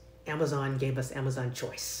 because Amazon gave us Amazon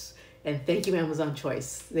Choice. And thank you, Amazon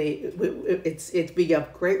Choice. We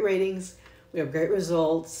got great ratings. We have great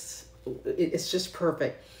results. It's just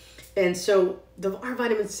perfect. And so our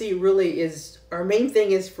vitamin C really is, our main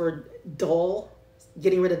thing is for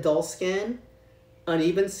getting rid of dull skin,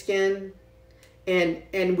 uneven skin,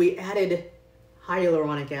 and we added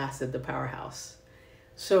hyaluronic acid, the powerhouse.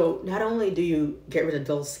 So not only do you get rid of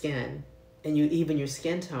dull skin and you even your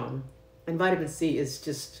skin tone, and vitamin C is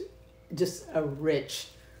just a rich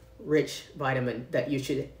vitamin that you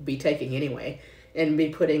should be taking anyway and be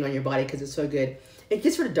putting on your body because it's so good. It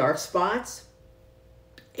gets rid of dark spots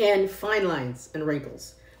and fine lines and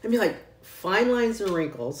wrinkles. I mean, like fine lines and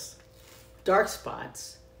wrinkles, dark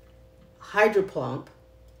spots, hydroplump,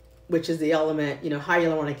 which is the element,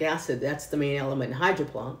 hyaluronic acid, that's the main element in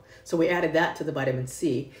hydroplump. So we added that to the vitamin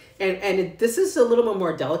C. And this is a little bit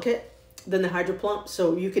more delicate than the hydroplump,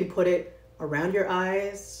 so you can put it around your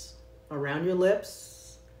eyes, around your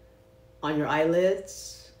lips, on your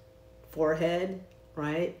eyelids, forehead,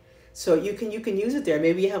 right? So you can use it there.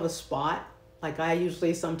 Maybe you have a spot. Like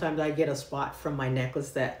sometimes I get a spot from my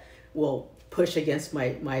necklace that will push against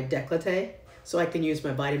my décolleté. So I can use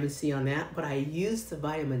my vitamin C on that. But I use the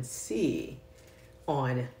vitamin C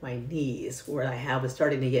on my knees where I was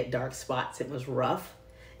starting to get dark spots. It was rough.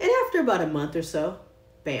 And after about a month or so,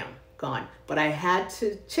 bam, gone. But I had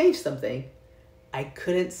to change something. I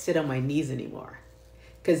couldn't sit on my knees anymore.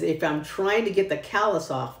 Because if I'm trying to get the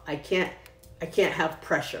callus off, I can't have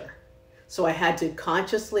pressure. So I had to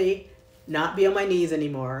consciously not be on my knees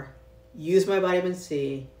anymore, use my vitamin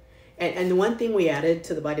C. And the one thing we added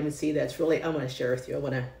to the vitamin C that's really, I'm going to share with you, I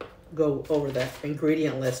want to go over the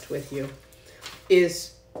ingredient list with you,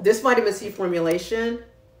 is this vitamin C formulation.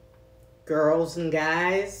 Girls and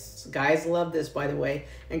guys love this, by the way,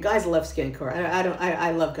 and guys love skincare.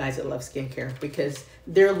 I love guys that love skincare because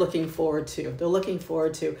they're looking forward to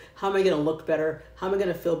how am I going to look better? How am I going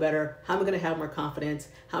to feel better? How am I going to have more confidence?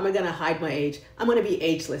 How am I going to hide my age? I'm going to be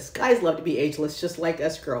ageless. Guys love to be ageless, just like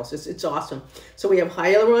us girls. It's awesome. So we have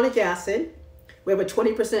hyaluronic acid. We have a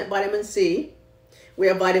 20% vitamin C. We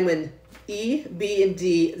have vitamin E, B, and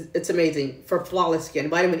D. It's amazing for flawless skin.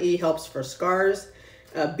 Vitamin E helps for scars.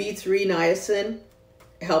 B3 niacin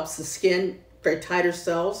helps the skin for tighter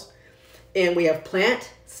cells. And we have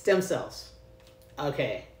plant stem cells.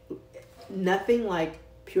 Okay, nothing like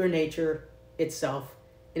pure nature itself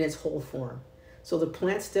in its whole form. So the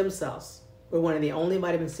plant stem cells, we're one of the only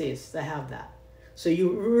vitamin C's that have that. So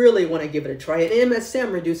you really want to give it a try. And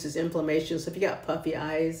MSM reduces inflammation. So if you got puffy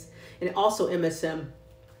eyes, and also MSM,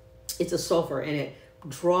 it's a sulfur and it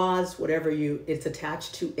draws whatever it's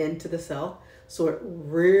attached to into the cell. So it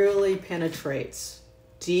really penetrates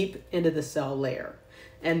deep into the cell layer.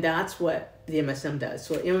 And that's what the MSM does.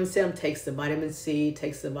 So MSM takes the vitamin C,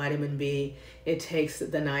 takes the vitamin B, it takes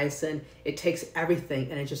the niacin, it takes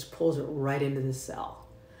everything and it just pulls it right into the cell.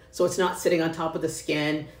 So it's not sitting on top of the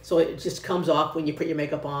skin, so it just comes off when you put your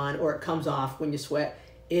makeup on or it comes off when you sweat.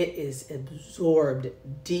 It is absorbed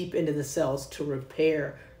deep into the cells to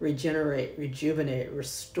repair, regenerate, rejuvenate,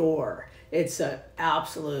 restore. It's an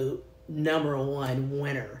absolute #1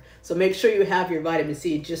 winner. So make sure you have your vitamin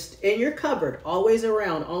C just in your cupboard, always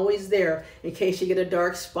around, always there, in case you get a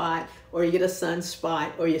dark spot or you get a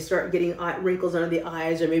sunspot or you start getting wrinkles under the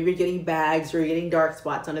eyes, or maybe you're getting bags or you're getting dark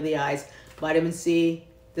spots under the eyes. Vitamin C,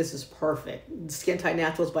 this is perfect. Skin Tight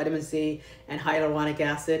Naturals vitamin C and hyaluronic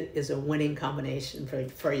acid is a winning combination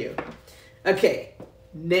for you. Okay,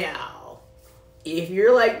 now, if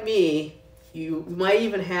you're like me, you might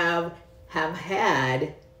even have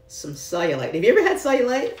had some cellulite. Have you ever had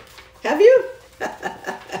cellulite? Have you?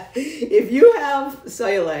 If you have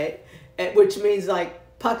cellulite, which means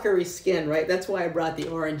like puckery skin, right? That's why I brought the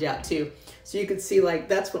orange out too. So you can see like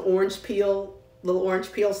that's what orange peel, little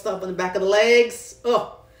orange peel stuff on the back of the legs.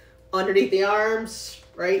 Oh, underneath the arms,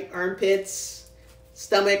 right? Armpits,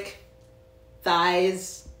 stomach,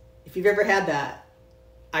 thighs. If you've ever had that,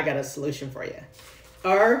 I got a solution for you.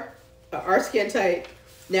 Our Skin Tight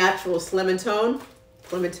Natural Slim and Tone.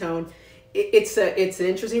 It's an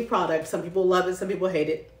interesting product. Some people love it, some people hate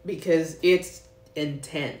it because it's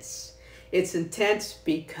intense. It's intense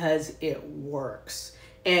because it works.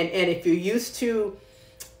 And if you're used to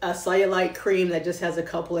a cellulite cream that just has a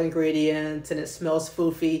couple ingredients and it smells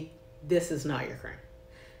foofy, this is not your cream.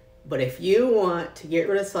 But if you want to get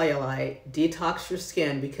rid of cellulite, detox your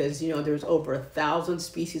skin, because there's over 1,000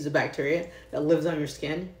 species of bacteria that lives on your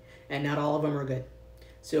skin, and not all of them are good.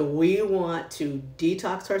 So we want to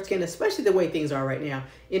detox our skin, especially the way things are right now.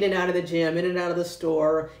 In and out of the gym, in and out of the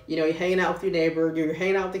store, you're hanging out with your neighbor, you're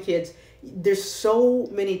hanging out with the kids. There's so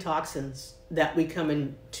many toxins that we come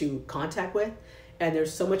into contact with, and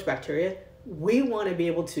there's so much bacteria. We want to be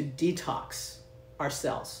able to detox our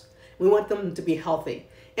cells. We want them to be healthy.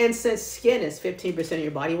 And since skin is 15% of your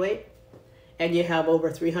body weight, and you have over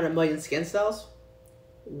 300 million skin cells,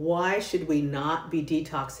 why should we not be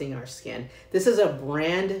detoxing our skin? This is a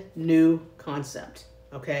brand new concept,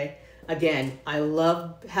 okay? Again, I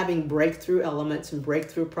love having breakthrough elements and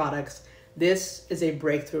breakthrough products. This is a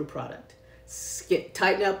breakthrough product.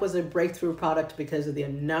 Tighten Up was a breakthrough product because of the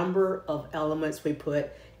number of elements we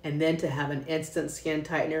put, and then to have an instant skin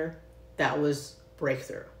tightener, that was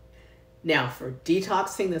breakthrough. Now, for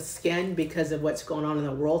detoxing the skin because of what's going on in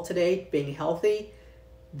the world today, being healthy,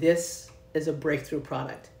 this is a breakthrough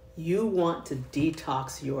product. You want to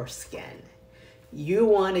detox your skin. You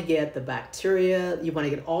want to get the bacteria, you want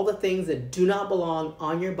to get all the things that do not belong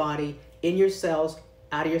on your body, in your cells,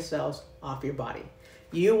 out of your cells, off your body.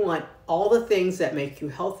 You want all the things that make you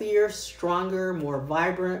healthier, stronger, more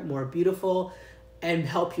vibrant, more beautiful, and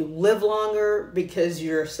help you live longer because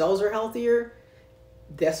your cells are healthier.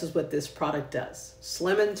 This is what this product does.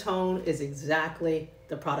 Slim and Tone is exactly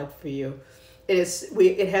the product for you.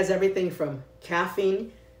 It has everything from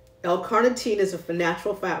caffeine. L-carnitine is a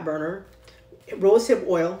natural fat burner. Rosehip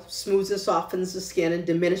oil smooths and softens the skin and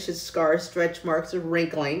diminishes scars, stretch marks, or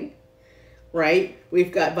wrinkling. Right?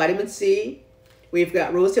 We've got vitamin C. We've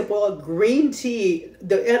got rosehip oil, green tea.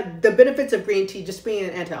 The benefits of green tea, just being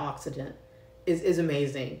an antioxidant, is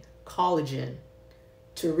amazing. Collagen,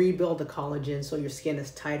 to rebuild the collagen so your skin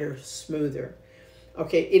is tighter, smoother.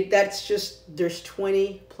 Okay, there's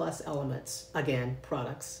 20 plus elements, again,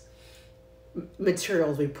 products,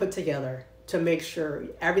 materials we put together to make sure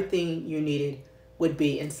everything you needed would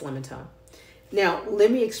be in Slim and Tone. Now,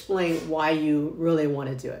 let me explain why you really want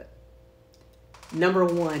to do it. Number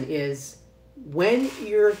one is when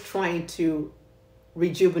you're trying to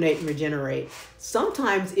rejuvenate and regenerate,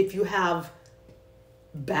 sometimes if you have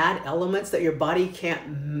bad elements that your body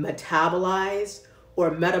can't metabolize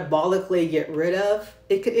or metabolically get rid of,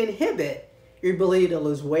 it could inhibit your ability to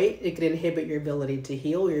lose weight. It could inhibit your ability to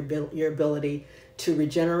heal, your ability to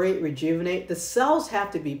regenerate, rejuvenate. The cells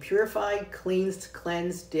have to be purified, cleansed,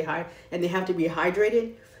 and they have to be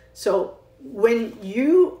hydrated. So when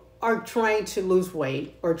you are trying to lose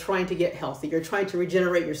weight or trying to get healthy, you're trying to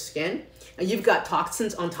regenerate your skin, and you've got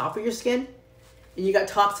toxins on top of your skin, and you got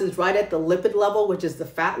toxins right at the lipid level, which is the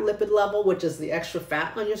fat lipid level, which is the extra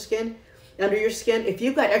fat on your skin, under your skin. If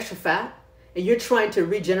you've got extra fat and you're trying to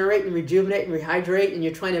regenerate and rejuvenate and rehydrate and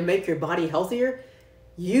you're trying to make your body healthier,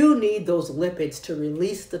 you need those lipids to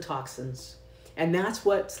release the toxins. And that's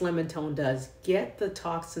what Slim and Tone does. Get the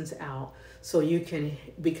toxins out so you can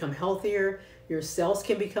become healthier. Your cells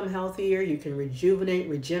can become healthier. You can rejuvenate,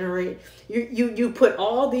 regenerate. You put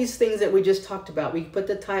all these things that we just talked about. We put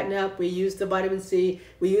the Tighten Up. We use the vitamin C.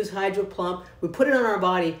 We use Hydro Plump. We put it on our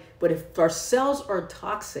body. But if our cells are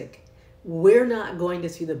toxic, we're not going to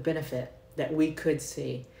see the benefit that we could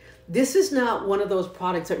see. This is not one of those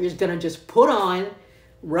products that you're going to just put on,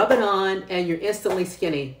 rub it on, and you're instantly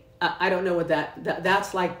skinny. I don't know what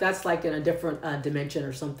that's like in a different dimension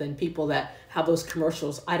or something. People that have those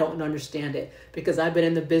commercials, I don't understand it because I've been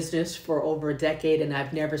in the business for over a decade and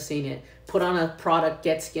I've never seen it. Put on a product,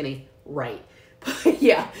 get skinny, right? But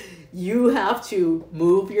yeah, you have to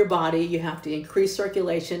move your body. You have to increase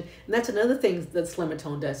circulation, and that's another thing that Slim and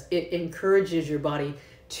Tone does. It encourages your body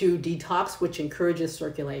to detox, which encourages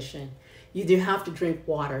circulation. You have to drink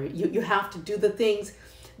water. You have to do the things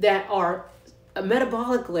that are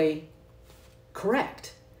metabolically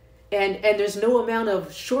correct, and there's no amount of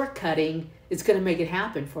shortcutting is going to make it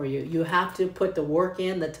happen for you. You have to put the work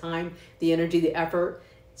in, the time, the energy, the effort.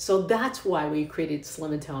 So that's why we created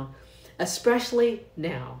Slim and Tone, especially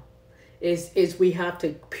now, is we have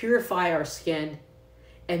to purify our skin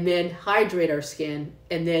and then hydrate our skin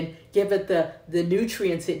and then give it the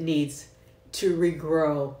nutrients it needs to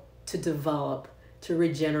regrow, to develop, to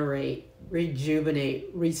regenerate, rejuvenate,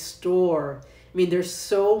 restore. I mean, there's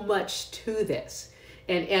so much to this.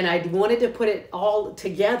 And I wanted to put it all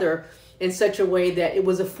together in such a way that it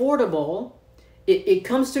was affordable. It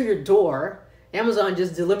comes to your door. Amazon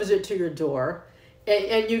just delivers it to your door.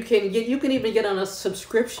 And you can even get on a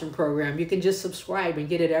subscription program. You can just subscribe and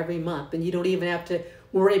get it every month. And you don't even have to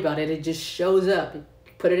worry about it. It just shows up.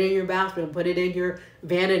 Put it in your bathroom, put it in your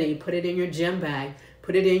vanity, put it in your gym bag,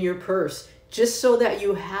 put it in your purse, just so that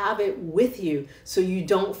you have it with you so you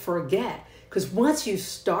don't forget. Because once you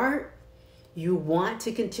start, you want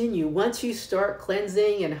to continue. Once you start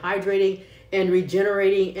cleansing and hydrating and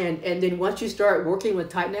regenerating, and then once you start working with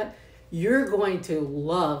Tighten Up, you're going to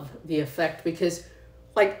love the effect, because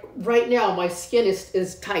like right now, my skin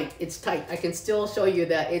is tight. It's tight. I can still show you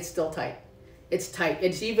that it's still tight. It's tight.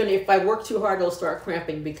 It's even if I work too hard, it'll start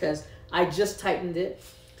cramping because I just tightened it.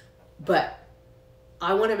 But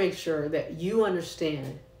I want to make sure that you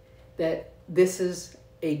understand that this is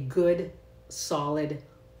a good, solid,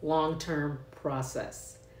 long-term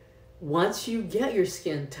process. Once you get your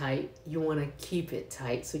skin tight, you want to keep it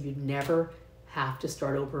tight so you never have to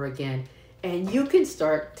start over again. And you can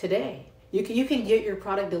start today. You can get your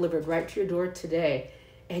product delivered right to your door today,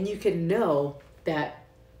 and you can know that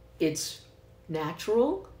it's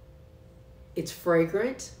natural, it's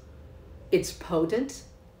fragrant, it's potent,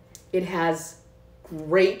 it has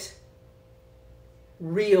great,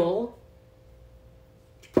 real,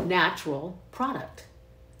 natural product.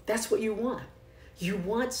 That's what you want. You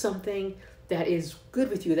want something that is good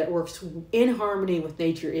with you, that works in harmony with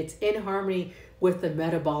nature. It's in harmony with the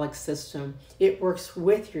metabolic system. It works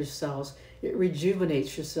with your cells. It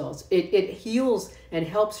rejuvenates your cells. It heals and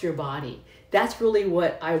helps your body. That's really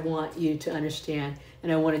what I want you to understand,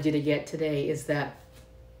 and I wanted you to get today, is that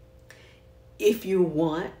if you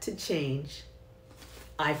want to change,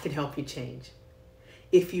 I can help you change.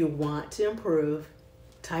 If you want to improve,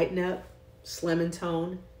 tighten up, slim and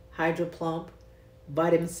tone, Hydro Plump,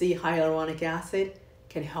 vitamin C, hyaluronic acid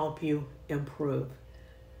can help you improve.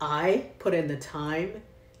 I put in the time,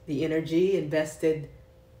 the energy, invested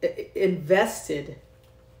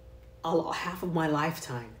half of my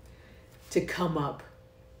lifetime to come up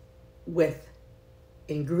with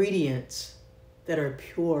ingredients that are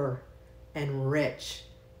pure and rich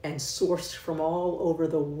and sourced from all over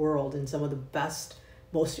the world in some of the best,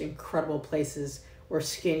 most incredible places where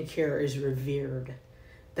skincare is revered.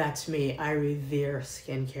 That's me. I revere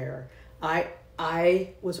skincare.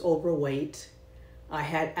 I was overweight. I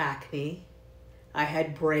had acne. I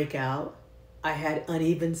had breakout. I had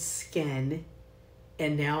uneven skin.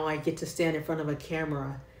 And now I get to stand in front of a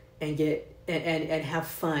camera and and have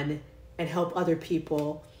fun and help other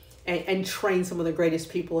people and train some of the greatest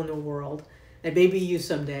people in the world, and maybe you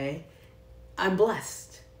someday. I'm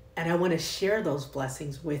blessed, and I want to share those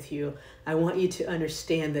blessings with you. I want you to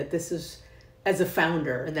understand that this is, as a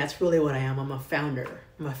founder, and that's really what I am. I'm a founder.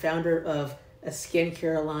 I'm a founder of a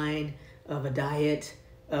skincare line, of a diet,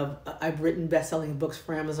 I've written best-selling books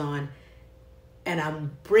for Amazon, and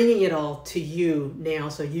I'm bringing it all to you now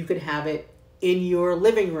so you can have it in your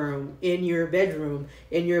living room, in your bedroom,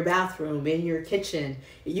 in your bathroom, in your kitchen.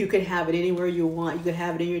 You can have it anywhere you want. You can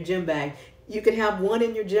have it in your gym bag. You can have one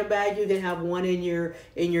in your gym bag. You can have one in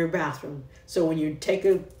your bathroom. So when you take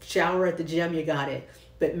a shower at the gym, you got it.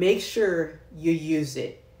 But make sure you use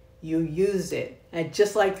it. You use it. And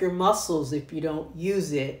just like your muscles, if you don't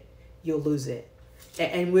use it, you'll lose it.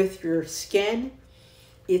 And with your skin,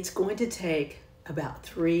 it's going to take about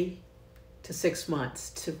 3 to 6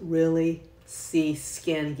 months to really see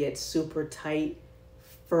skin get super tight,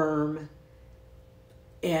 firm,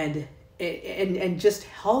 and just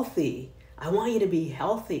healthy. I want you to be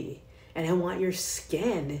healthy, and I want your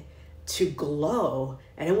skin to glow,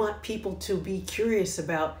 and I want people to be curious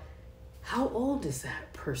about how old is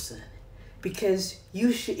that person, because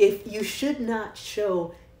you should not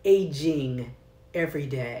show aging every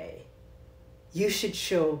day. You should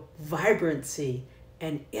show vibrancy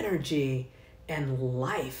and energy and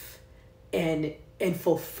life and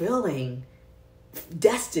fulfilling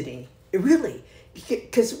destiny. Really,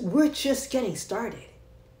 because we're just getting started.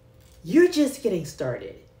 You're just getting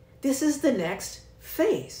started. This is the next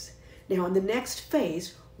phase. Now, in the next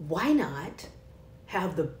phase, why not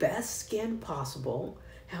have the best skin possible,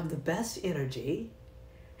 have the best energy,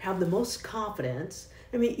 have the most confidence?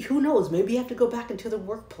 I mean, who knows? Maybe you have to go back into the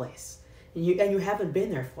workplace and you haven't been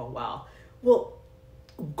there for a while. Well,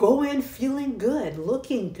 go in feeling good,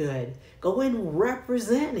 looking good. Go in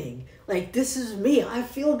representing. Like, this is me. I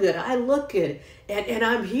feel good. I look good. And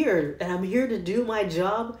I'm here. And I'm here to do my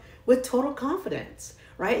job with total confidence,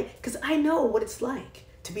 right? Because I know what it's like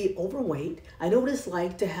to be overweight. I know what it's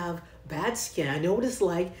like to have bad skin. I know what it's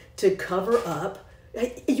like to cover up.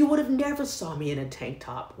 You would have never saw me in a tank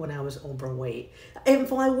top when I was overweight. And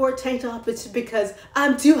if I wore a tank top, it's because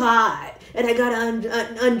I'm too hot and I got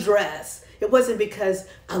to undress. It wasn't because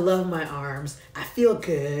I love my arms. I feel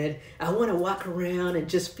good. I want to walk around and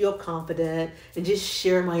just feel confident and just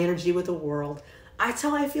share my energy with the world. That's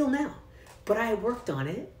how I feel now. But I worked on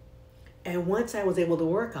it. And once I was able to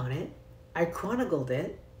work on it, I chronicled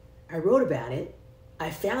it. I wrote about it.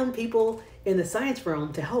 I found people in the science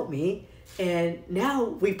realm to help me. And now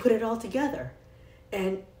we put it all together.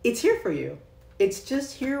 And it's here for you. It's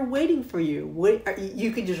just here waiting for you.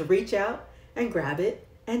 You can just reach out and grab it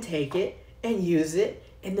and take it and use it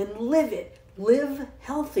and then live it. Live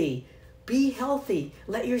healthy. Be healthy.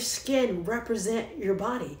 Let your skin represent your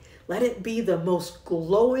body. Let it be the most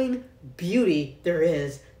glowing beauty there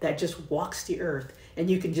is that just walks the earth and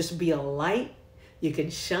you can just be a light. You can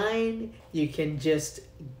shine. You can just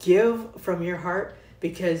give from your heart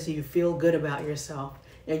because you feel good about yourself.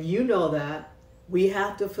 And you know that we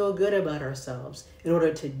have to feel good about ourselves in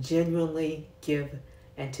order to genuinely give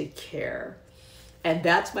and to care. And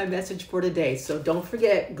that's my message for today. So don't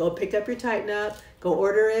forget, go pick up your Tighten Up, go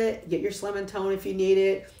order it, get your Slim and Tone if you need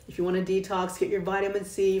it. If you want to detox, get your vitamin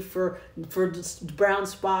C for brown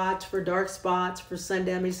spots, for dark spots, for sun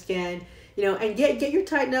damaged skin, and get your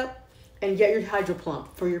Tighten Up and get your Hydro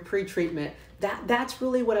Plump for your pre-treatment. That's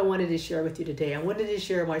really what I wanted to share with you today. I wanted to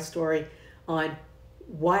share my story on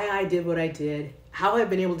why I did what I did, how I've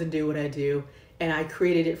been able to do what I do, and I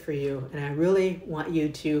created it for you. And I really want you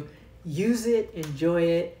to use it, enjoy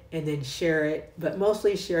it, and then share it. But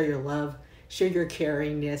mostly share your love, share your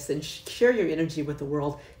caringness, and share your energy with the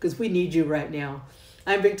world, because we need you right now.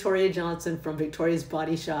 I'm Victoria Johnson from Victoria's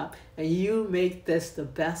Body Shop, and you make this the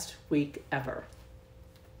best week ever.